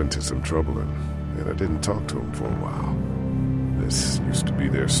 I got into some trouble and I didn't talk to them for a while. This used to be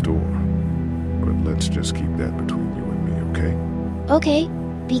their store. But let's just keep that between you and me, okay? Okay,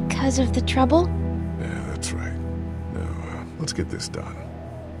 because of the trouble? Yeah, that's right. Now, let's get this done.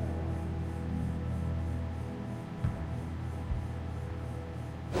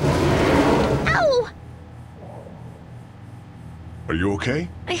 Ow! Are you okay?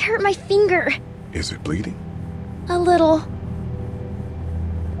 I hurt my finger. Is it bleeding? A little.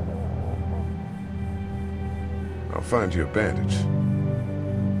 I'll find you a bandage.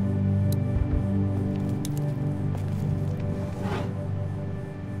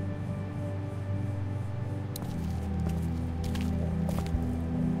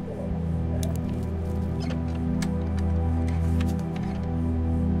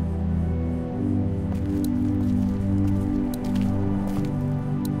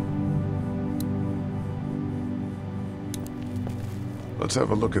 Let's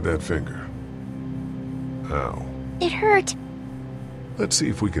have a look at that finger. Ow. It hurt. Let's see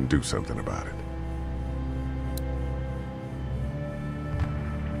if we can do something about it.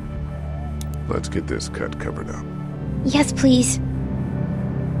 Let's get this cut covered up. Yes, please.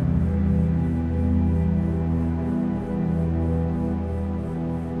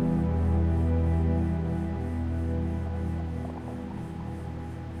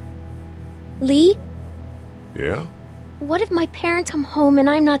 Lee? Yeah? What if my parents come home and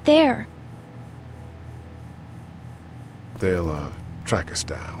I'm not there? They'll, track us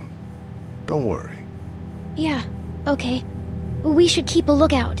down. Don't worry. Yeah, okay. We should keep a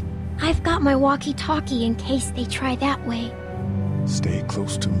lookout. I've got my walkie-talkie in case they try that way. Stay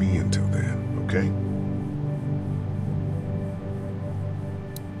close to me until then, okay?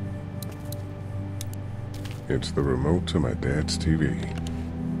 It's the remote to my dad's TV.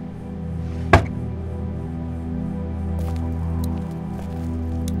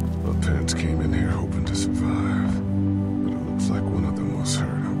 My parents came in here hoping to survive. But it looks like one of them was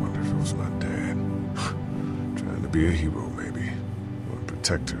hurt. I wonder if it was my dad. Trying to be a hero, maybe. Or a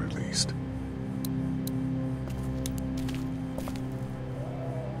protector, at least.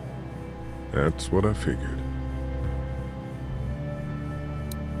 That's what I figured.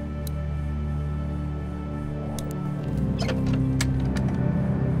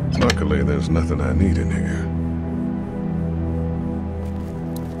 Luckily, there's nothing I need in here.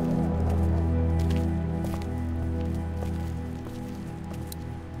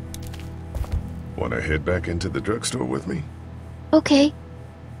 Want to head back into the drugstore with me? Okay.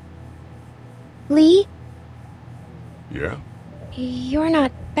 Lee? Yeah? You're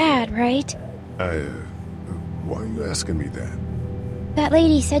not bad, right? Why are you asking me that? That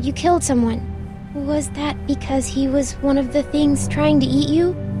lady said you killed someone. Was that because he was one of the things trying to eat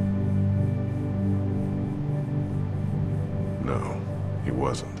you? No, he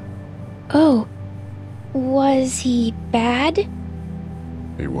wasn't. Oh. Was he bad?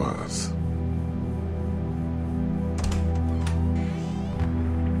 He was.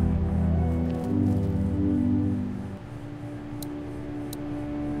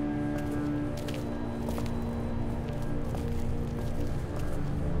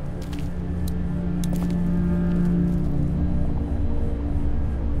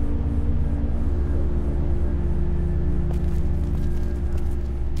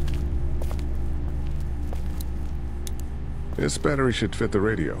 This battery should fit the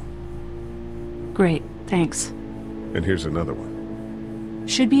radio. Great, thanks. And here's another one.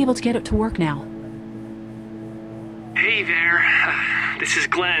 Should be able to get it to work now. Hey there, this is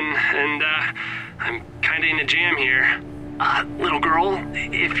Glenn, and I'm kinda in a jam here. Little girl,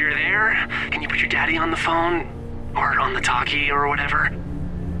 if you're there, can you put your daddy on the phone? Or on the talkie or whatever?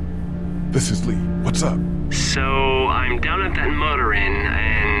 This is Lee. What's up? So, I'm down at that motor inn,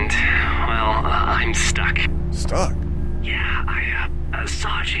 and, well, I'm stuck. Stuck? Yeah, I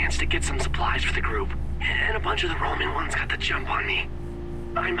saw a chance to get some supplies for the group, and a bunch of the Roman ones got the jump on me.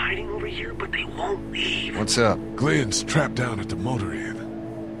 I'm hiding over here, but they won't leave. What's up? Glenn's trapped down at the motor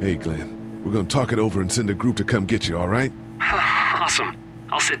inn. Hey, Glenn, we're gonna talk it over and send a group to come get you, all right? Awesome.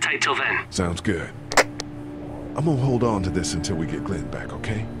 I'll sit tight till then. Sounds good. I'm gonna hold on to this until we get Glenn back,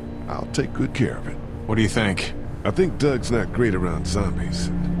 okay? I'll take good care of it. What do you think? I think Doug's not great around zombies.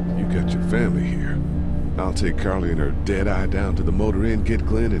 You got your family here. I'll take Carly and her dead eye down to the motor inn, get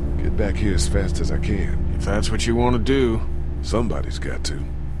Glenn, and get back here as fast as I can. If that's what you want to do. Somebody's got to.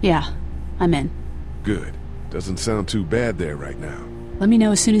 Yeah, I'm in. Good. Doesn't sound too bad there right now. Let me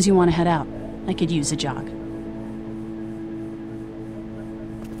know as soon as you want to head out. I could use a jog.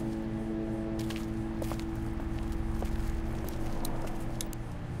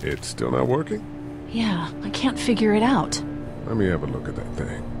 It's still not working? Yeah, I can't figure it out. Let me have a look at that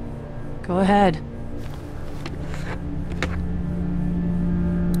thing. Go ahead.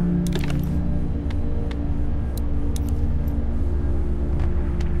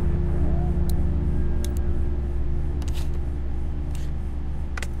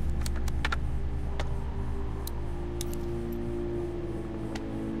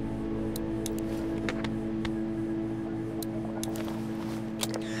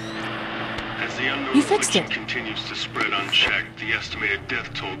 You fixed it. Continues to spread unchecked. The estimated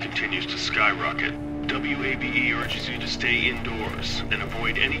death toll continues to skyrocket. WABE urges you to stay indoors and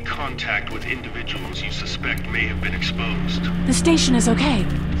avoid any contact with individuals you suspect may have been exposed. The station is okay.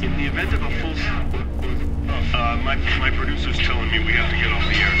 In the event of a full... my producer's telling me we have to get off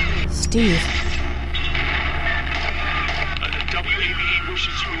the air. Steve. WABE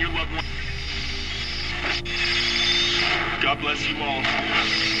wishes you and your loved one... God bless you all.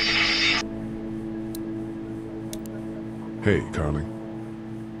 Hey, Carly.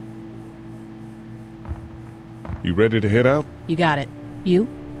 You ready to head out? You got it. You?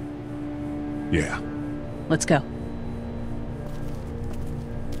 Yeah. Let's go.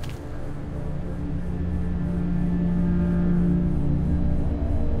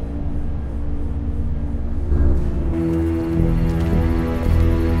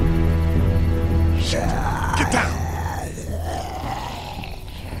 Get down!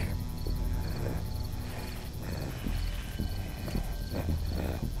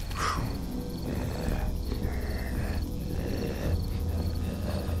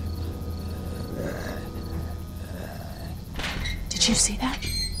 Did you see that?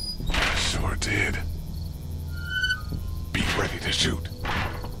 Sure did. Be ready to shoot.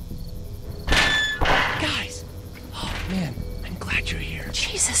 Guys! Oh, man, I'm glad you're here.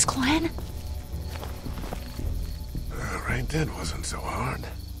 Jesus, Glenn. Right then wasn't so hard.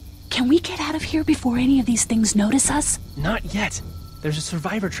 Can we get out of here before any of these things notice us? Not yet. There's a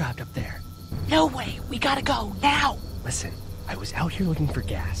survivor trapped up there. No way. We gotta go, now. Listen, I was out here looking for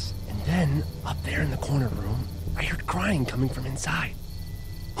gas, and then, up there in the corner room, I heard crying coming from inside.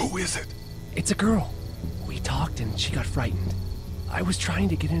 Who is it? It's a girl. We talked and she got frightened. I was trying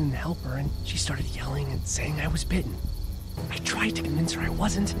to get in and help her, and she started yelling and saying I was bitten. I tried to convince her I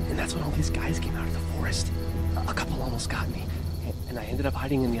wasn't, and that's when all these guys came out of the forest. A couple almost got me, and I ended up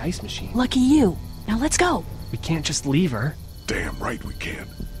hiding in the ice machine. Lucky you. Now let's go. We can't just leave her. Damn right we can.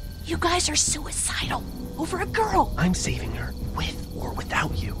 You guys are suicidal. Over a girl. I'm saving her, with or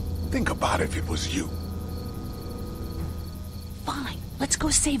without you. Think about if it was you. Fine. Let's go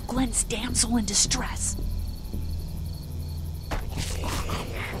save Glenn's damsel in distress.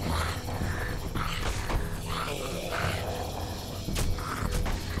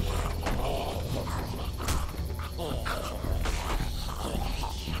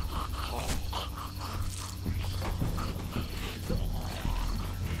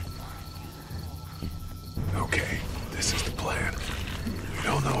 Okay, this is the plan. We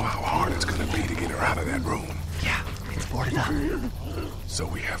don't know how hard it's gonna be to get her out of that room. Yeah, it's boarded up. So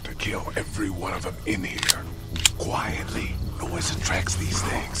we have to kill every one of them in here. Quietly. Noise attracts these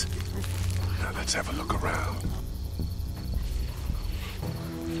things. Now let's have a look around.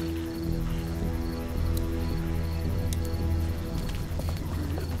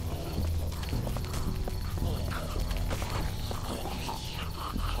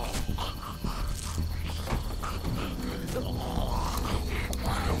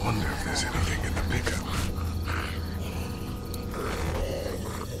 I wonder if there's anything in the pickup.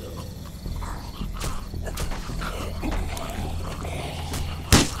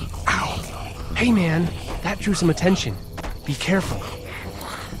 Hey man, that drew some attention. Be careful.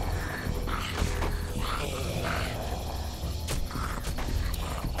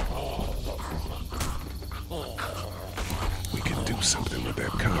 We can do something with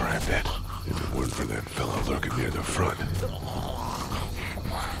that car, I bet. If it weren't for that fellow lurking near the front.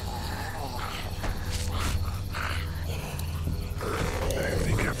 I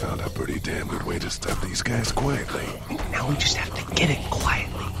think I found a pretty damn good way to stop these guys quietly. Now we just have to get it quietly.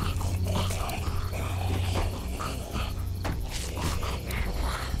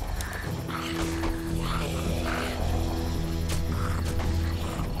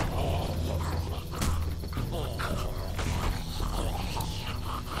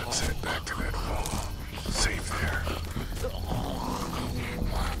 Let's head back to that wall. Safe there.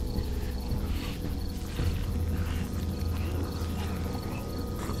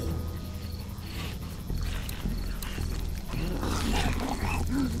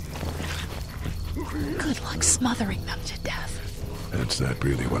 Good luck smothering them to death. That's not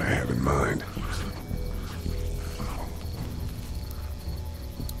really what I have in mind.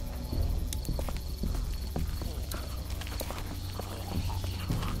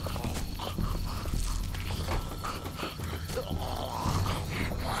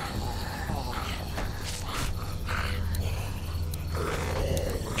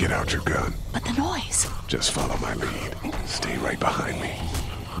 Get out your gun. But the noise. Just follow my lead. Stay right behind me.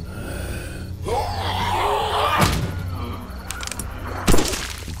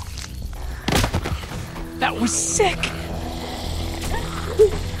 That was sick!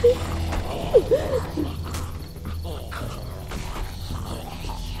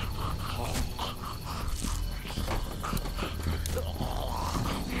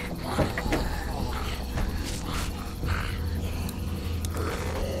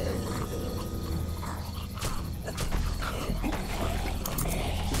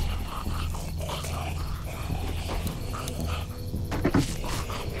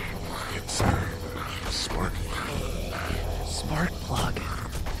 Spark plug.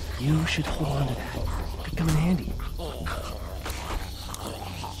 You should hold on to that. Could come in handy.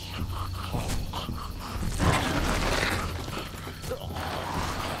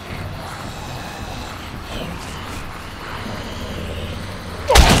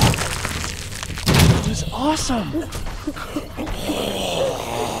 That was awesome!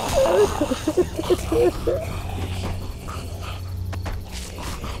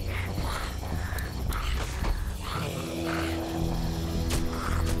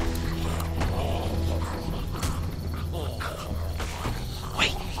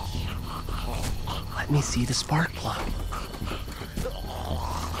 Let me see the spark plug. The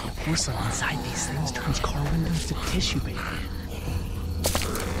porcelain inside these things turns car windows to tissue paper.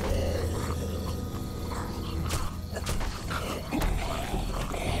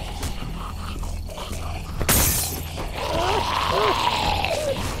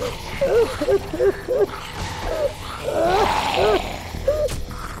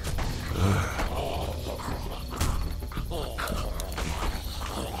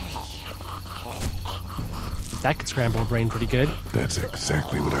 That could scramble a brain pretty good. That's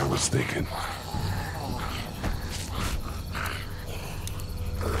exactly what I was thinking.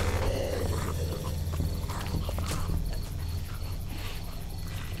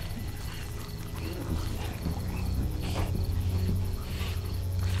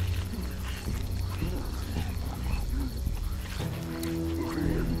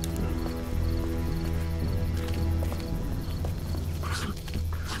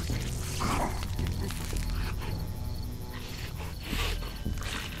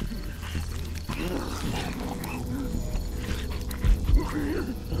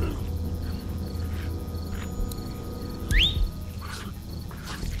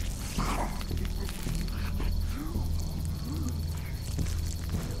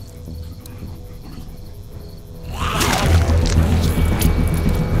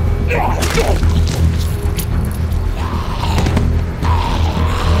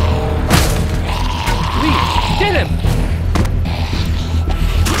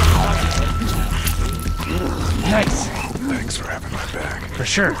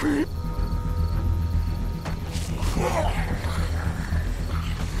 sure.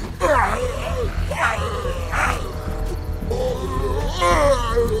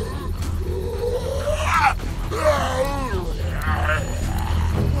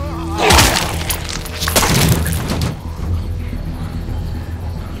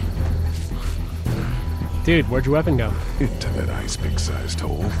 Dude, where'd your weapon go? Into that ice pick-sized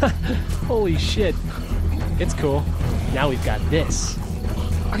hole. Holy shit. It's cool. Now we've got this.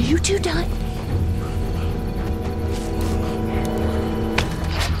 Are you two done?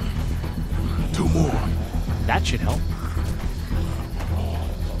 Two more. That should help.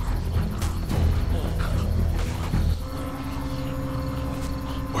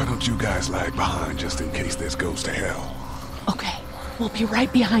 Why don't you guys lag behind just in case this goes to hell? Okay, we'll be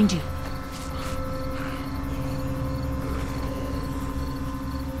right behind you.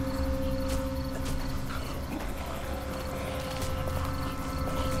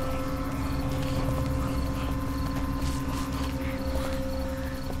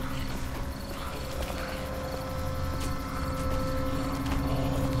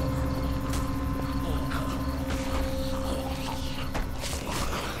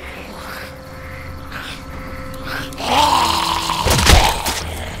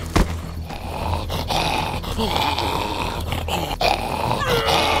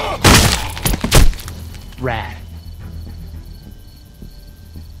 Rad.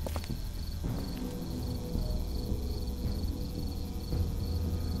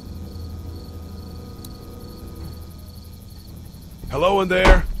 Hello in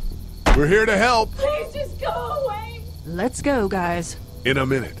there. We're here to help. Please just go away. Let's go, guys. In a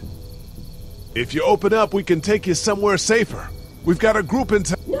minute. If you open up, we can take you somewhere safer. We've got a group in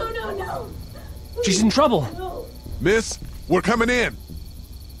town. No, no, no. She's in trouble. No. Miss, we're coming in.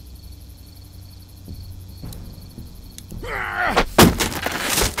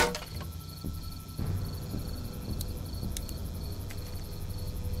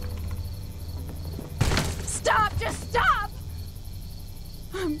 Stop, just stop.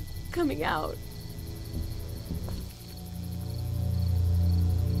 I'm coming out.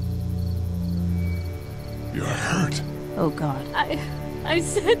 You're hurt. Oh, God. I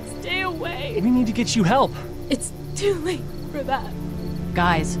said stay away. We need to get you help. It's too late for that.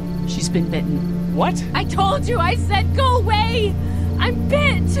 Guys, she's been bitten. What? I told you, I said go away. I'm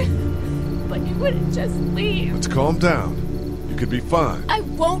bit. But you wouldn't just leave. Let's calm down. You could be fine. I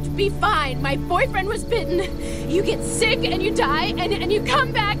won't be fine. My boyfriend was bitten. You get sick and you die and you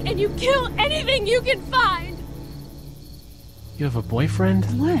come back and you kill anything you can find. You have a boyfriend?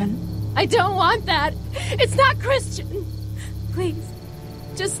 Glenn? I don't want that. It's not Christian. Please,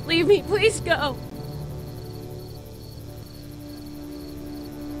 just leave me. Please go.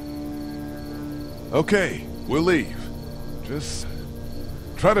 Okay, we'll leave. Just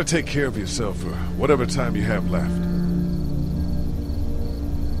try to take care of yourself for whatever time you have left.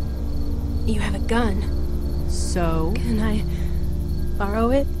 You have a gun. So? Can I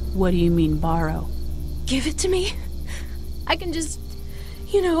borrow it? What do you mean, borrow? Give it to me. I can just,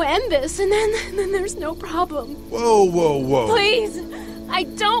 end this, and then there's no problem. Whoa, whoa, whoa. Please, I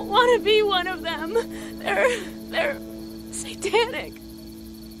don't want to be one of them. They're satanic.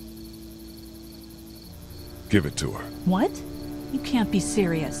 Give it to her. What? You can't be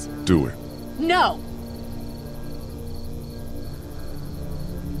serious. Do it. No.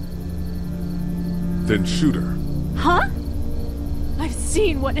 Then shoot her. Huh? I've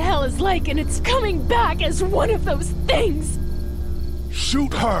seen what hell is like, and it's coming back as one of those things.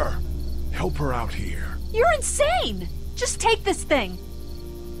 Shoot her! Help her out here. You're insane! Just take this thing.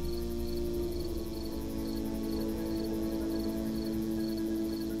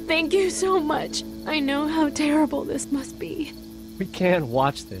 Thank you so much. I know how terrible this must be. We can't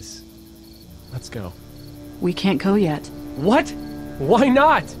watch this. Let's go. We can't go yet. What? Why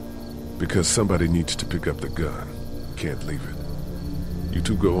not? Because somebody needs to pick up the gun. Can't leave it. You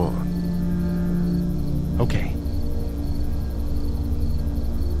two go on. Okay.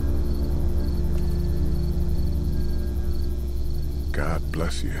 God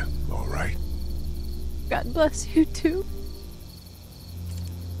bless you, all right? God bless you too.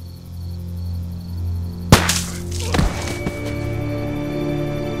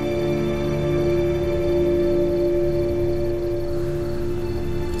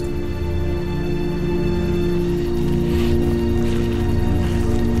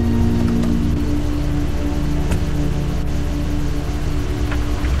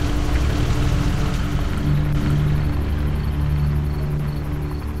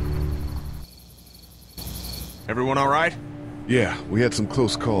 Everyone all right? Yeah, we had some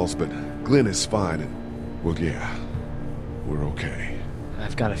close calls, but Glenn is fine, and, well, yeah, we're okay.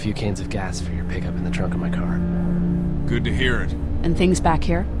 I've got a few cans of gas for your pickup in the trunk of my car. Good to hear it. And things back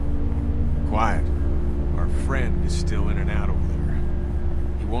here? Quiet. Our friend is still in and out over there.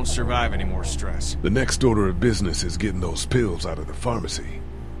 He won't survive any more stress. The next order of business is getting those pills out of the pharmacy.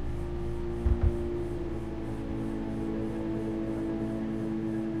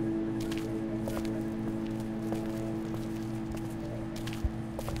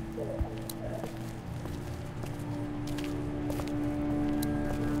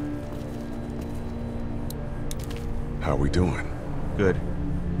 How we doing? Good.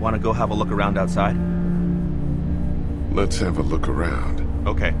 Want to go have a look around outside? Let's have a look around.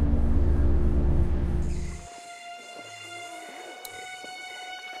 Okay.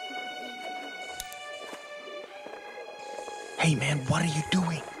 Hey man, what are you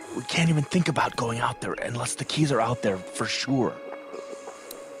doing? We can't even think about going out there unless the keys are out there for sure.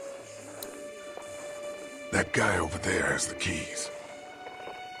 That guy over there has the keys.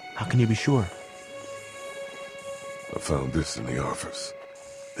 How can you be sure? I found this in the office.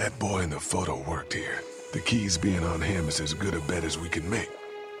 That boy in the photo worked here. The keys being on him is as good a bet as we can make.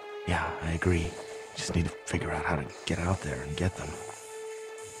 Yeah, I agree. Just need to figure out how to get out there and get them.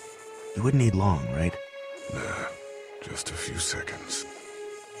 You wouldn't need long, right? Nah, just a few seconds.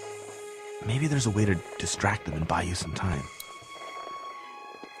 Maybe there's a way to distract them and buy you some time.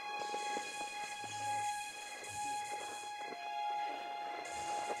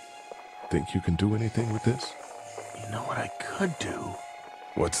 Think you can do anything with this? You know what I could do?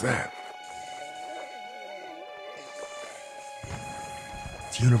 What's that?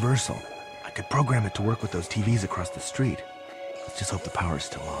 It's universal. I could program it to work with those TVs across the street. Let's just hope the power's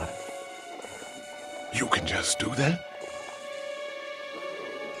still on. You can just do that?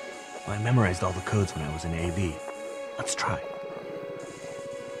 Well, I memorized all the codes when I was in AV. Let's try.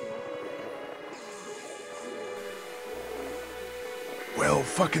 Well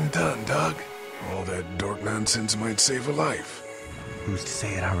fucking done, Doug. All that dork nonsense might save a life. Who's to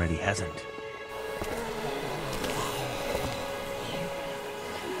say it already hasn't?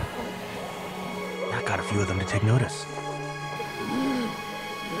 That got a few of them to take notice.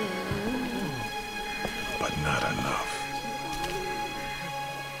 But not enough.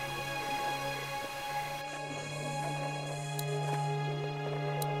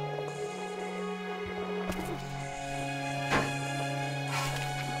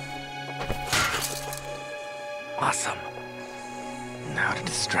 Awesome. Now to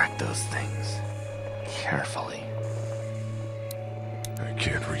distract those things. Carefully. I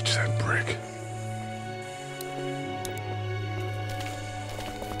can't reach that brick.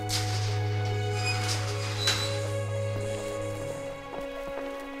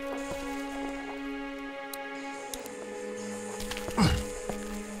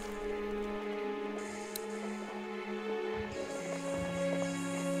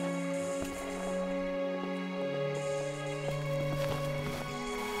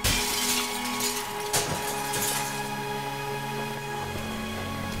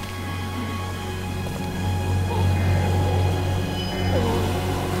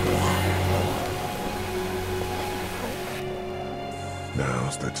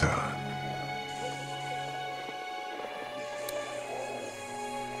 Now's the time.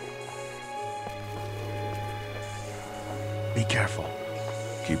 Be careful.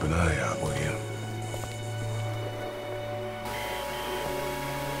 Keep an eye out, will you?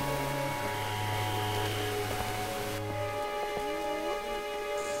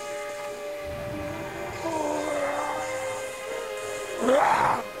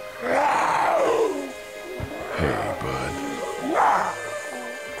 Hey, bud.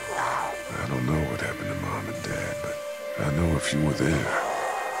 I don't know what happened to Mom and Dad, but I know if you were there,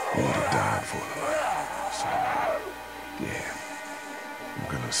 you would have died for them. So, yeah. I'm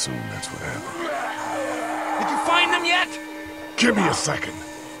gonna assume that's what happened. Did you find them yet? Give me a second.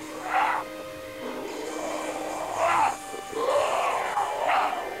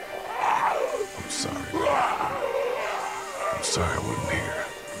 I'm sorry. I'm sorry I wasn't here.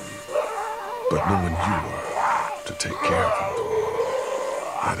 But knowing you were to take care of them,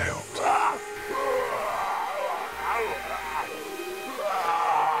 that helped.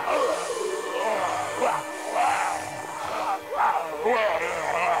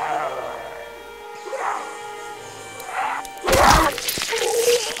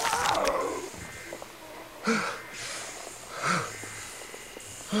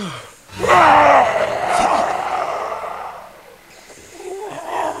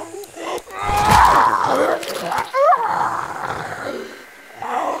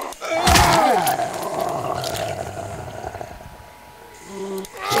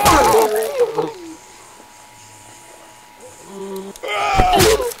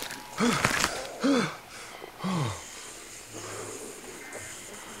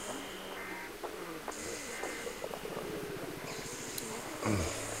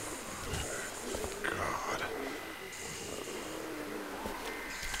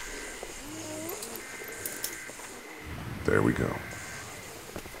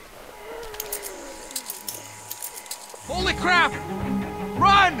 Holy crap!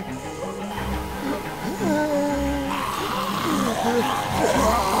 Run!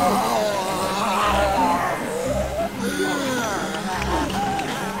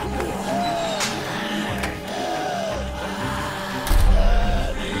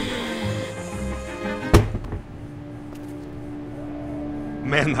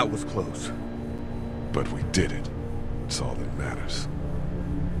 Man, that was close. But we did it. It's all that matters.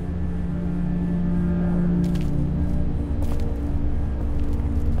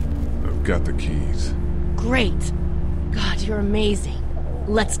 I've got the keys. Great. God, you're amazing.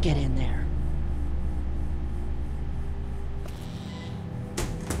 Let's get in there.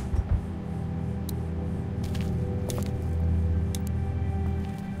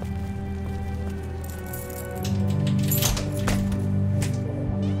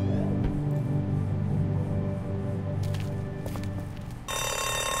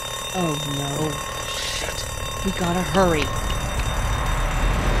 Oh no. Shit. We gotta hurry.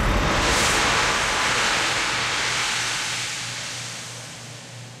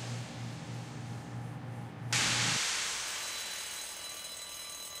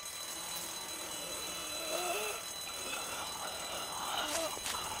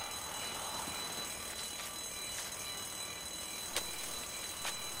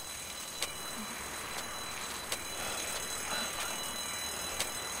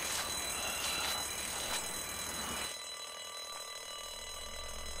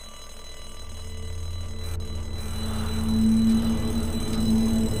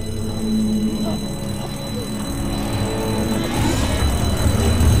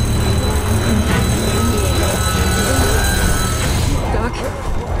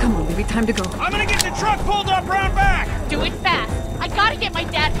 Time to go. I'm gonna get the truck pulled up round back! Do it fast. I gotta get my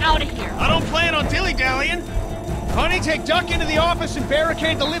dad out of here. I don't plan on dilly-dallying. Honey, take Duck into the office and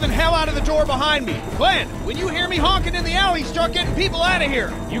barricade the living hell out of the door behind me. Glenn, when you hear me honking in the alley, start getting people out of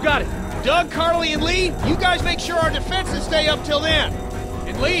here. You got it. Doug, Carly, and Lee, you guys make sure our defenses stay up till then.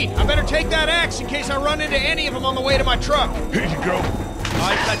 And Lee, I better take that axe in case I run into any of them on the way to my truck. Here you go.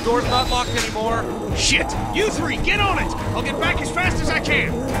 Alright, that door's not locked anymore. Shit! You three, get on it! I'll get back as fast as I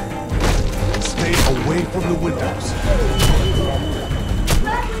can. Stay away from the windows.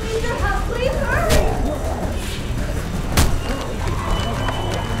 Dad, we need your help. Please hurry.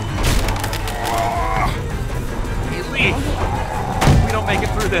 Hey, Lee. If we don't make it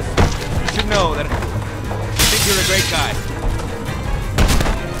through this, you should know that I think you're a great guy.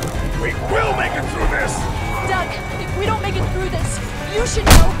 We will make it through this! Doug, if we don't make it through this, you should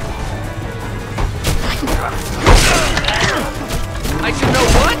know. I should know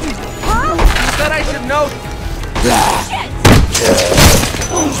what? Huh? You said I should know. Shit!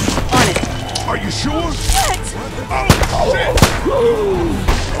 On it. Are you sure? Shit! Oh, shit!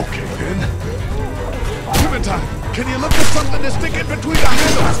 Okay, then. Clementine, can you look for something to stick in between the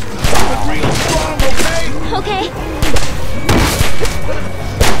handles? Something real strong, okay? Okay.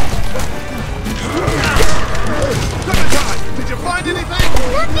 Clementine, did you find anything?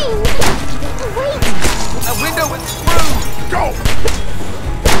 Nothing! Wait! That window was screwed! Go!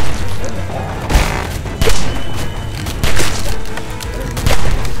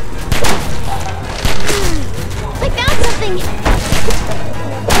 I found something!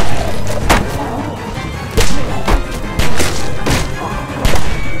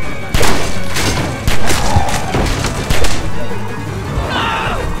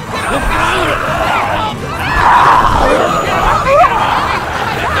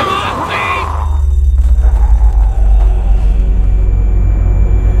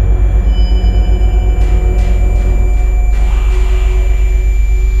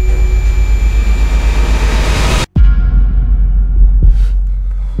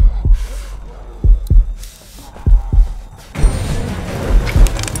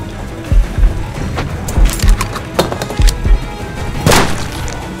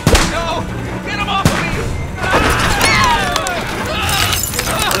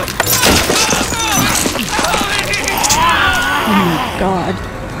 God.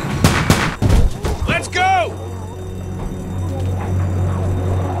 Let's go!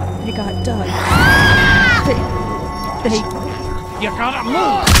 They got Doug. They... You gotta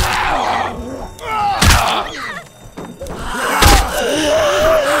move!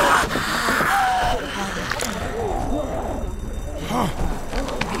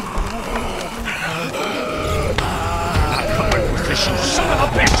 You son of a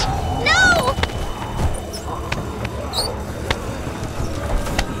bitch! No!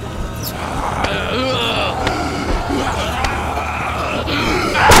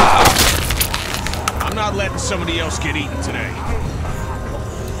 I'm not letting somebody else get eaten today.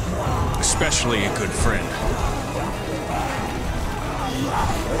 Especially a good friend.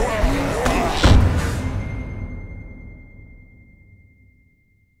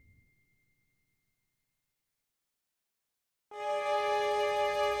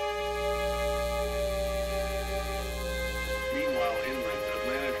 Meanwhile, inland,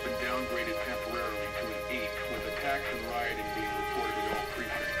 Atlanta has been downgraded temporarily to an 8, with attacks and rioting being reported in all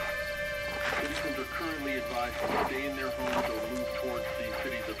precincts. Citizens are currently advised to stay in their homes or move towards the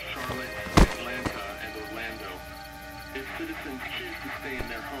cities of Charlotte, Atlanta, and Orlando. If citizens choose to stay in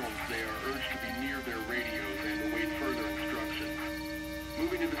their homes, they are urged to be near their radios and await further instructions.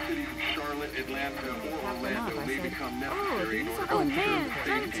 Moving to the cities of Charlotte, Atlanta, or Orlando may become necessary in order to ensure the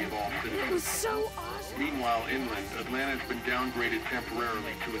safety of all citizens. It was so awesome. Meanwhile, inland, Atlanta has been downgraded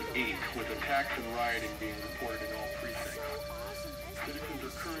temporarily to an 8, with attacks and rioting being reported in all precincts. Citizens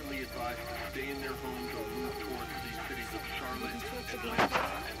are currently advised to stay in their homes or move towards the cities of Charlotte, Atlanta,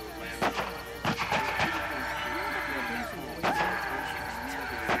 and Orlando.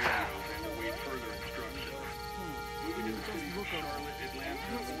 Moving to the cities of Charlotte,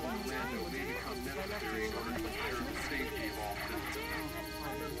 Atlanta, or Orlando may become necessary in order to ensure the safety of all citizens.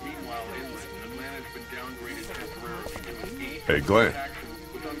 Meanwhile, inland, Atlanta has been downgraded temporarily to an 8. Hey, Glenn.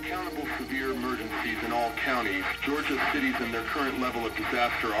 With uncountable severe emergencies in all counties, Georgia's cities and their current level of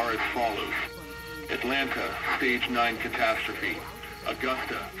disaster are as follows. Atlanta, Stage 9 catastrophe.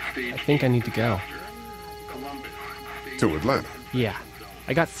 Augusta, Stage 8 I think I need to go. Columbus, To Atlanta? Yeah,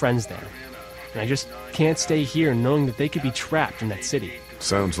 I got friends there. And I just can't stay here knowing that they could be trapped in that city.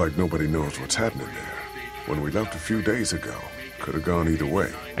 Sounds like nobody knows what's happening there. When we left a few days ago, could have gone either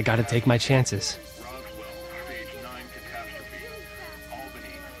way. I gotta take my chances.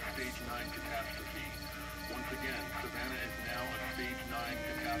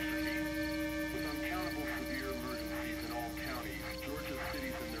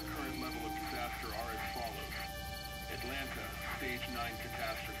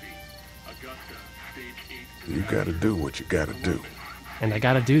 You gotta do what you gotta do. And I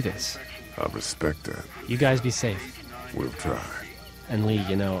gotta do this. I respect that. You guys be safe. We'll try. And Lee,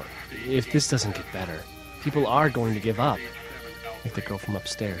 you know, if this doesn't get better, people are going to give up. Like the girl from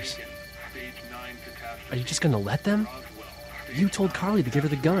upstairs. Are you just gonna let them? You told Carly to give her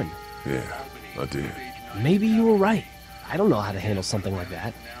the gun. Yeah, I did. Maybe you were right. I don't know how to handle something like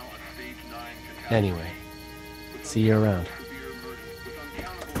that. Anyway, see you around.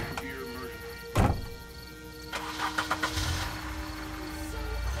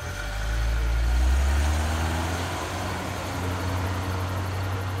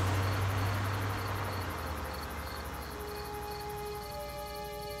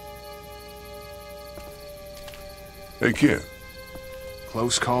 Hey, kid.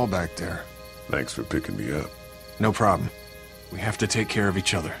 Close call back there. Thanks for picking me up. No problem. We have to take care of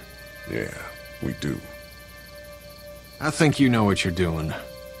each other. Yeah, we do. I think you know what you're doing.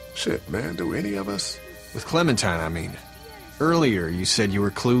 Shit, man, do any of us? With Clementine, I mean. Earlier, you said you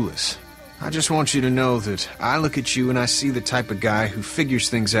were clueless. I just want you to know that I look at you and I see the type of guy who figures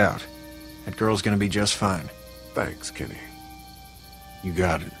things out. That girl's gonna be just fine. Thanks, Kenny. You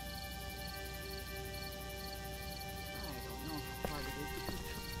got it.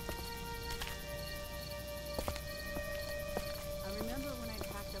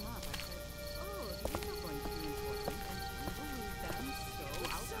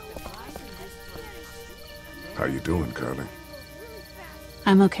 How you doing, Carly?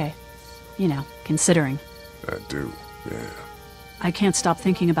 I'm okay. You know, considering. I do, yeah. I can't stop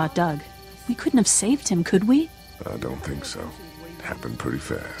thinking about Doug. We couldn't have saved him, could we? I don't think so. It happened pretty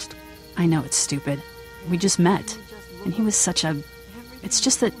fast. I know it's stupid. We just met. And he was such a... It's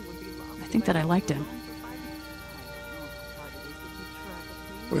just that... I think that I liked him.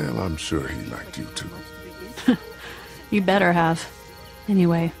 Well, I'm sure he liked you too. You better have.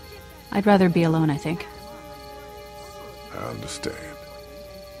 Anyway, I'd rather be alone, I think. I understand.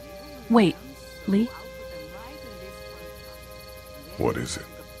 Wait, Lee? What is it?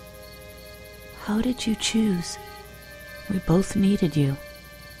 How did you choose? We both needed you.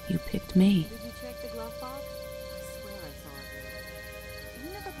 You picked me.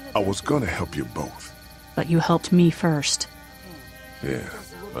 I was gonna help you both. But you helped me first. Yeah,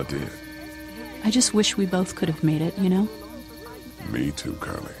 I did. I just wish we both could have made it, you know? Me too,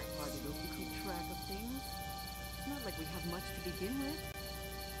 Carly.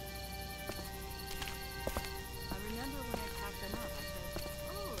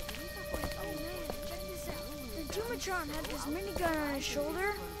 Had this minigun on his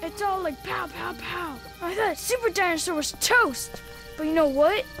shoulder. It's all like pow, pow, pow. I thought Super Dinosaur was toast. But you know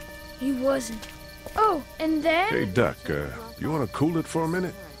what? He wasn't. Oh, and then... Hey, Duck, you want to cool it for a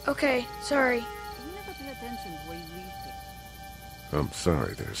minute? Okay, sorry. I'm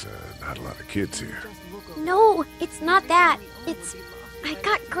sorry, there's not a lot of kids here. No, it's not that. It's... I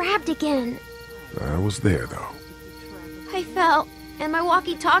got grabbed again. I was there, though. I fell, and my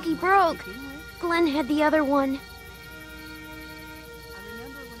walkie-talkie broke. Glenn had the other one.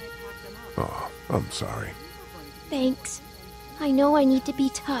 Oh, I'm sorry. Thanks. I know I need to be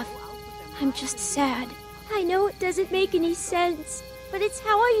tough. I'm just sad. I know it doesn't make any sense, but it's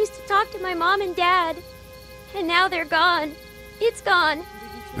how I used to talk to my mom and dad. And now they're gone. It's gone.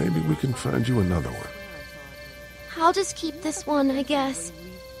 Maybe we can find you another one. I'll just keep this one, I guess.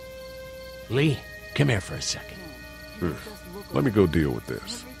 Lee, come here for a second. Let me go deal with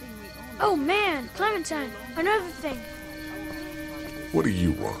this. Oh man, Clementine, another thing. What do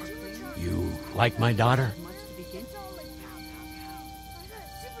you want? You like my daughter?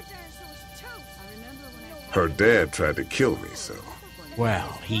 Her dad tried to kill me, so... Well,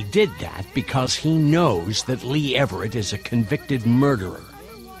 he did that because he knows that Lee Everett is a convicted murderer.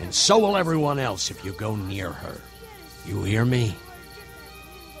 And so will everyone else if you go near her. You hear me?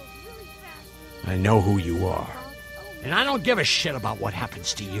 I know who you are. And I don't give a shit about what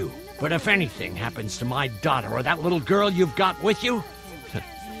happens to you. But if anything happens to my daughter or that little girl you've got with you,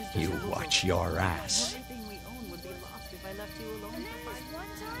 you watch your ass.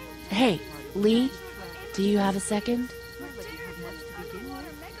 Hey, Lee, do you have a second?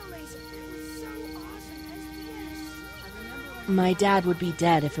 My dad would be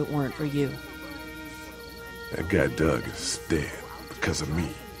dead if it weren't for you. That guy Doug is dead because of me.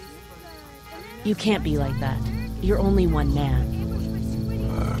 You can't be like that. You're only one man.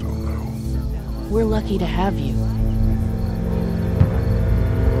 I don't know. We're lucky to have you.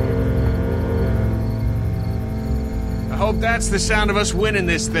 I hope that's the sound of us winning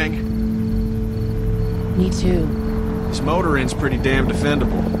this thing. Me too. This motor inn's pretty damn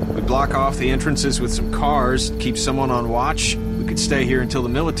defendable. We block off the entrances with some cars, keep someone on watch. We could stay here until the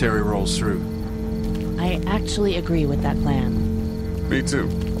military rolls through. I actually agree with that plan. Me too.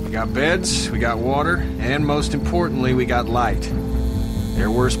 We got beds, we got water, and most importantly, we got light. There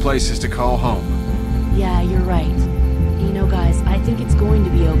are worse places to call home. Yeah, you're right. You know, guys, I think it's going to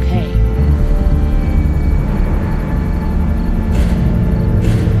be okay.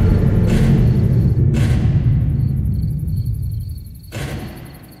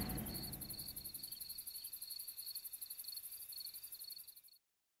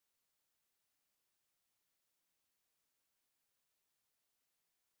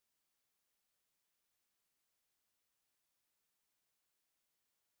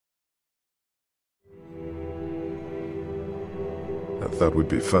 I thought we'd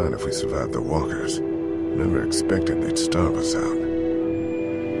be fine if we survived the walkers. Never expected they'd starve us out.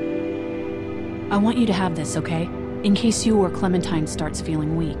 I want you to have this, okay? In case you or Clementine starts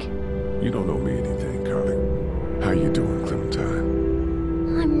feeling weak. You don't owe me anything, Carly. How you doing,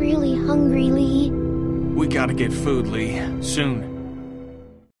 Clementine? I'm really hungry, Lee. We gotta get food, Lee.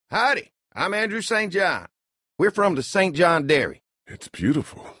 Soon. Howdy, I'm Andrew St. John. We're from the St. John Dairy. It's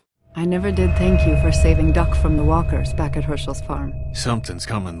beautiful. I never did thank you for saving Duck from the walkers back at Herschel's farm. Something's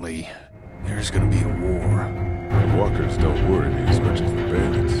coming, Lee. There's gonna be a war. The walkers don't worry me as much as the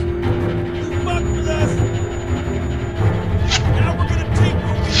bandits. You fucked with us! Now we're gonna take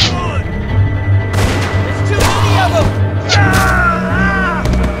what we want! There's too many of them!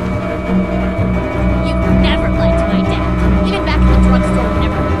 You never lied to my dad. Even back in the drugstore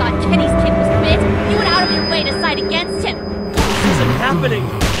whenever we thought Kenny's kid was bit, you went out of your way to side against him. This isn't happening!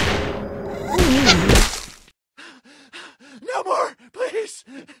 No more, please!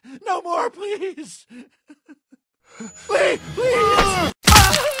 No more, please! Please, please!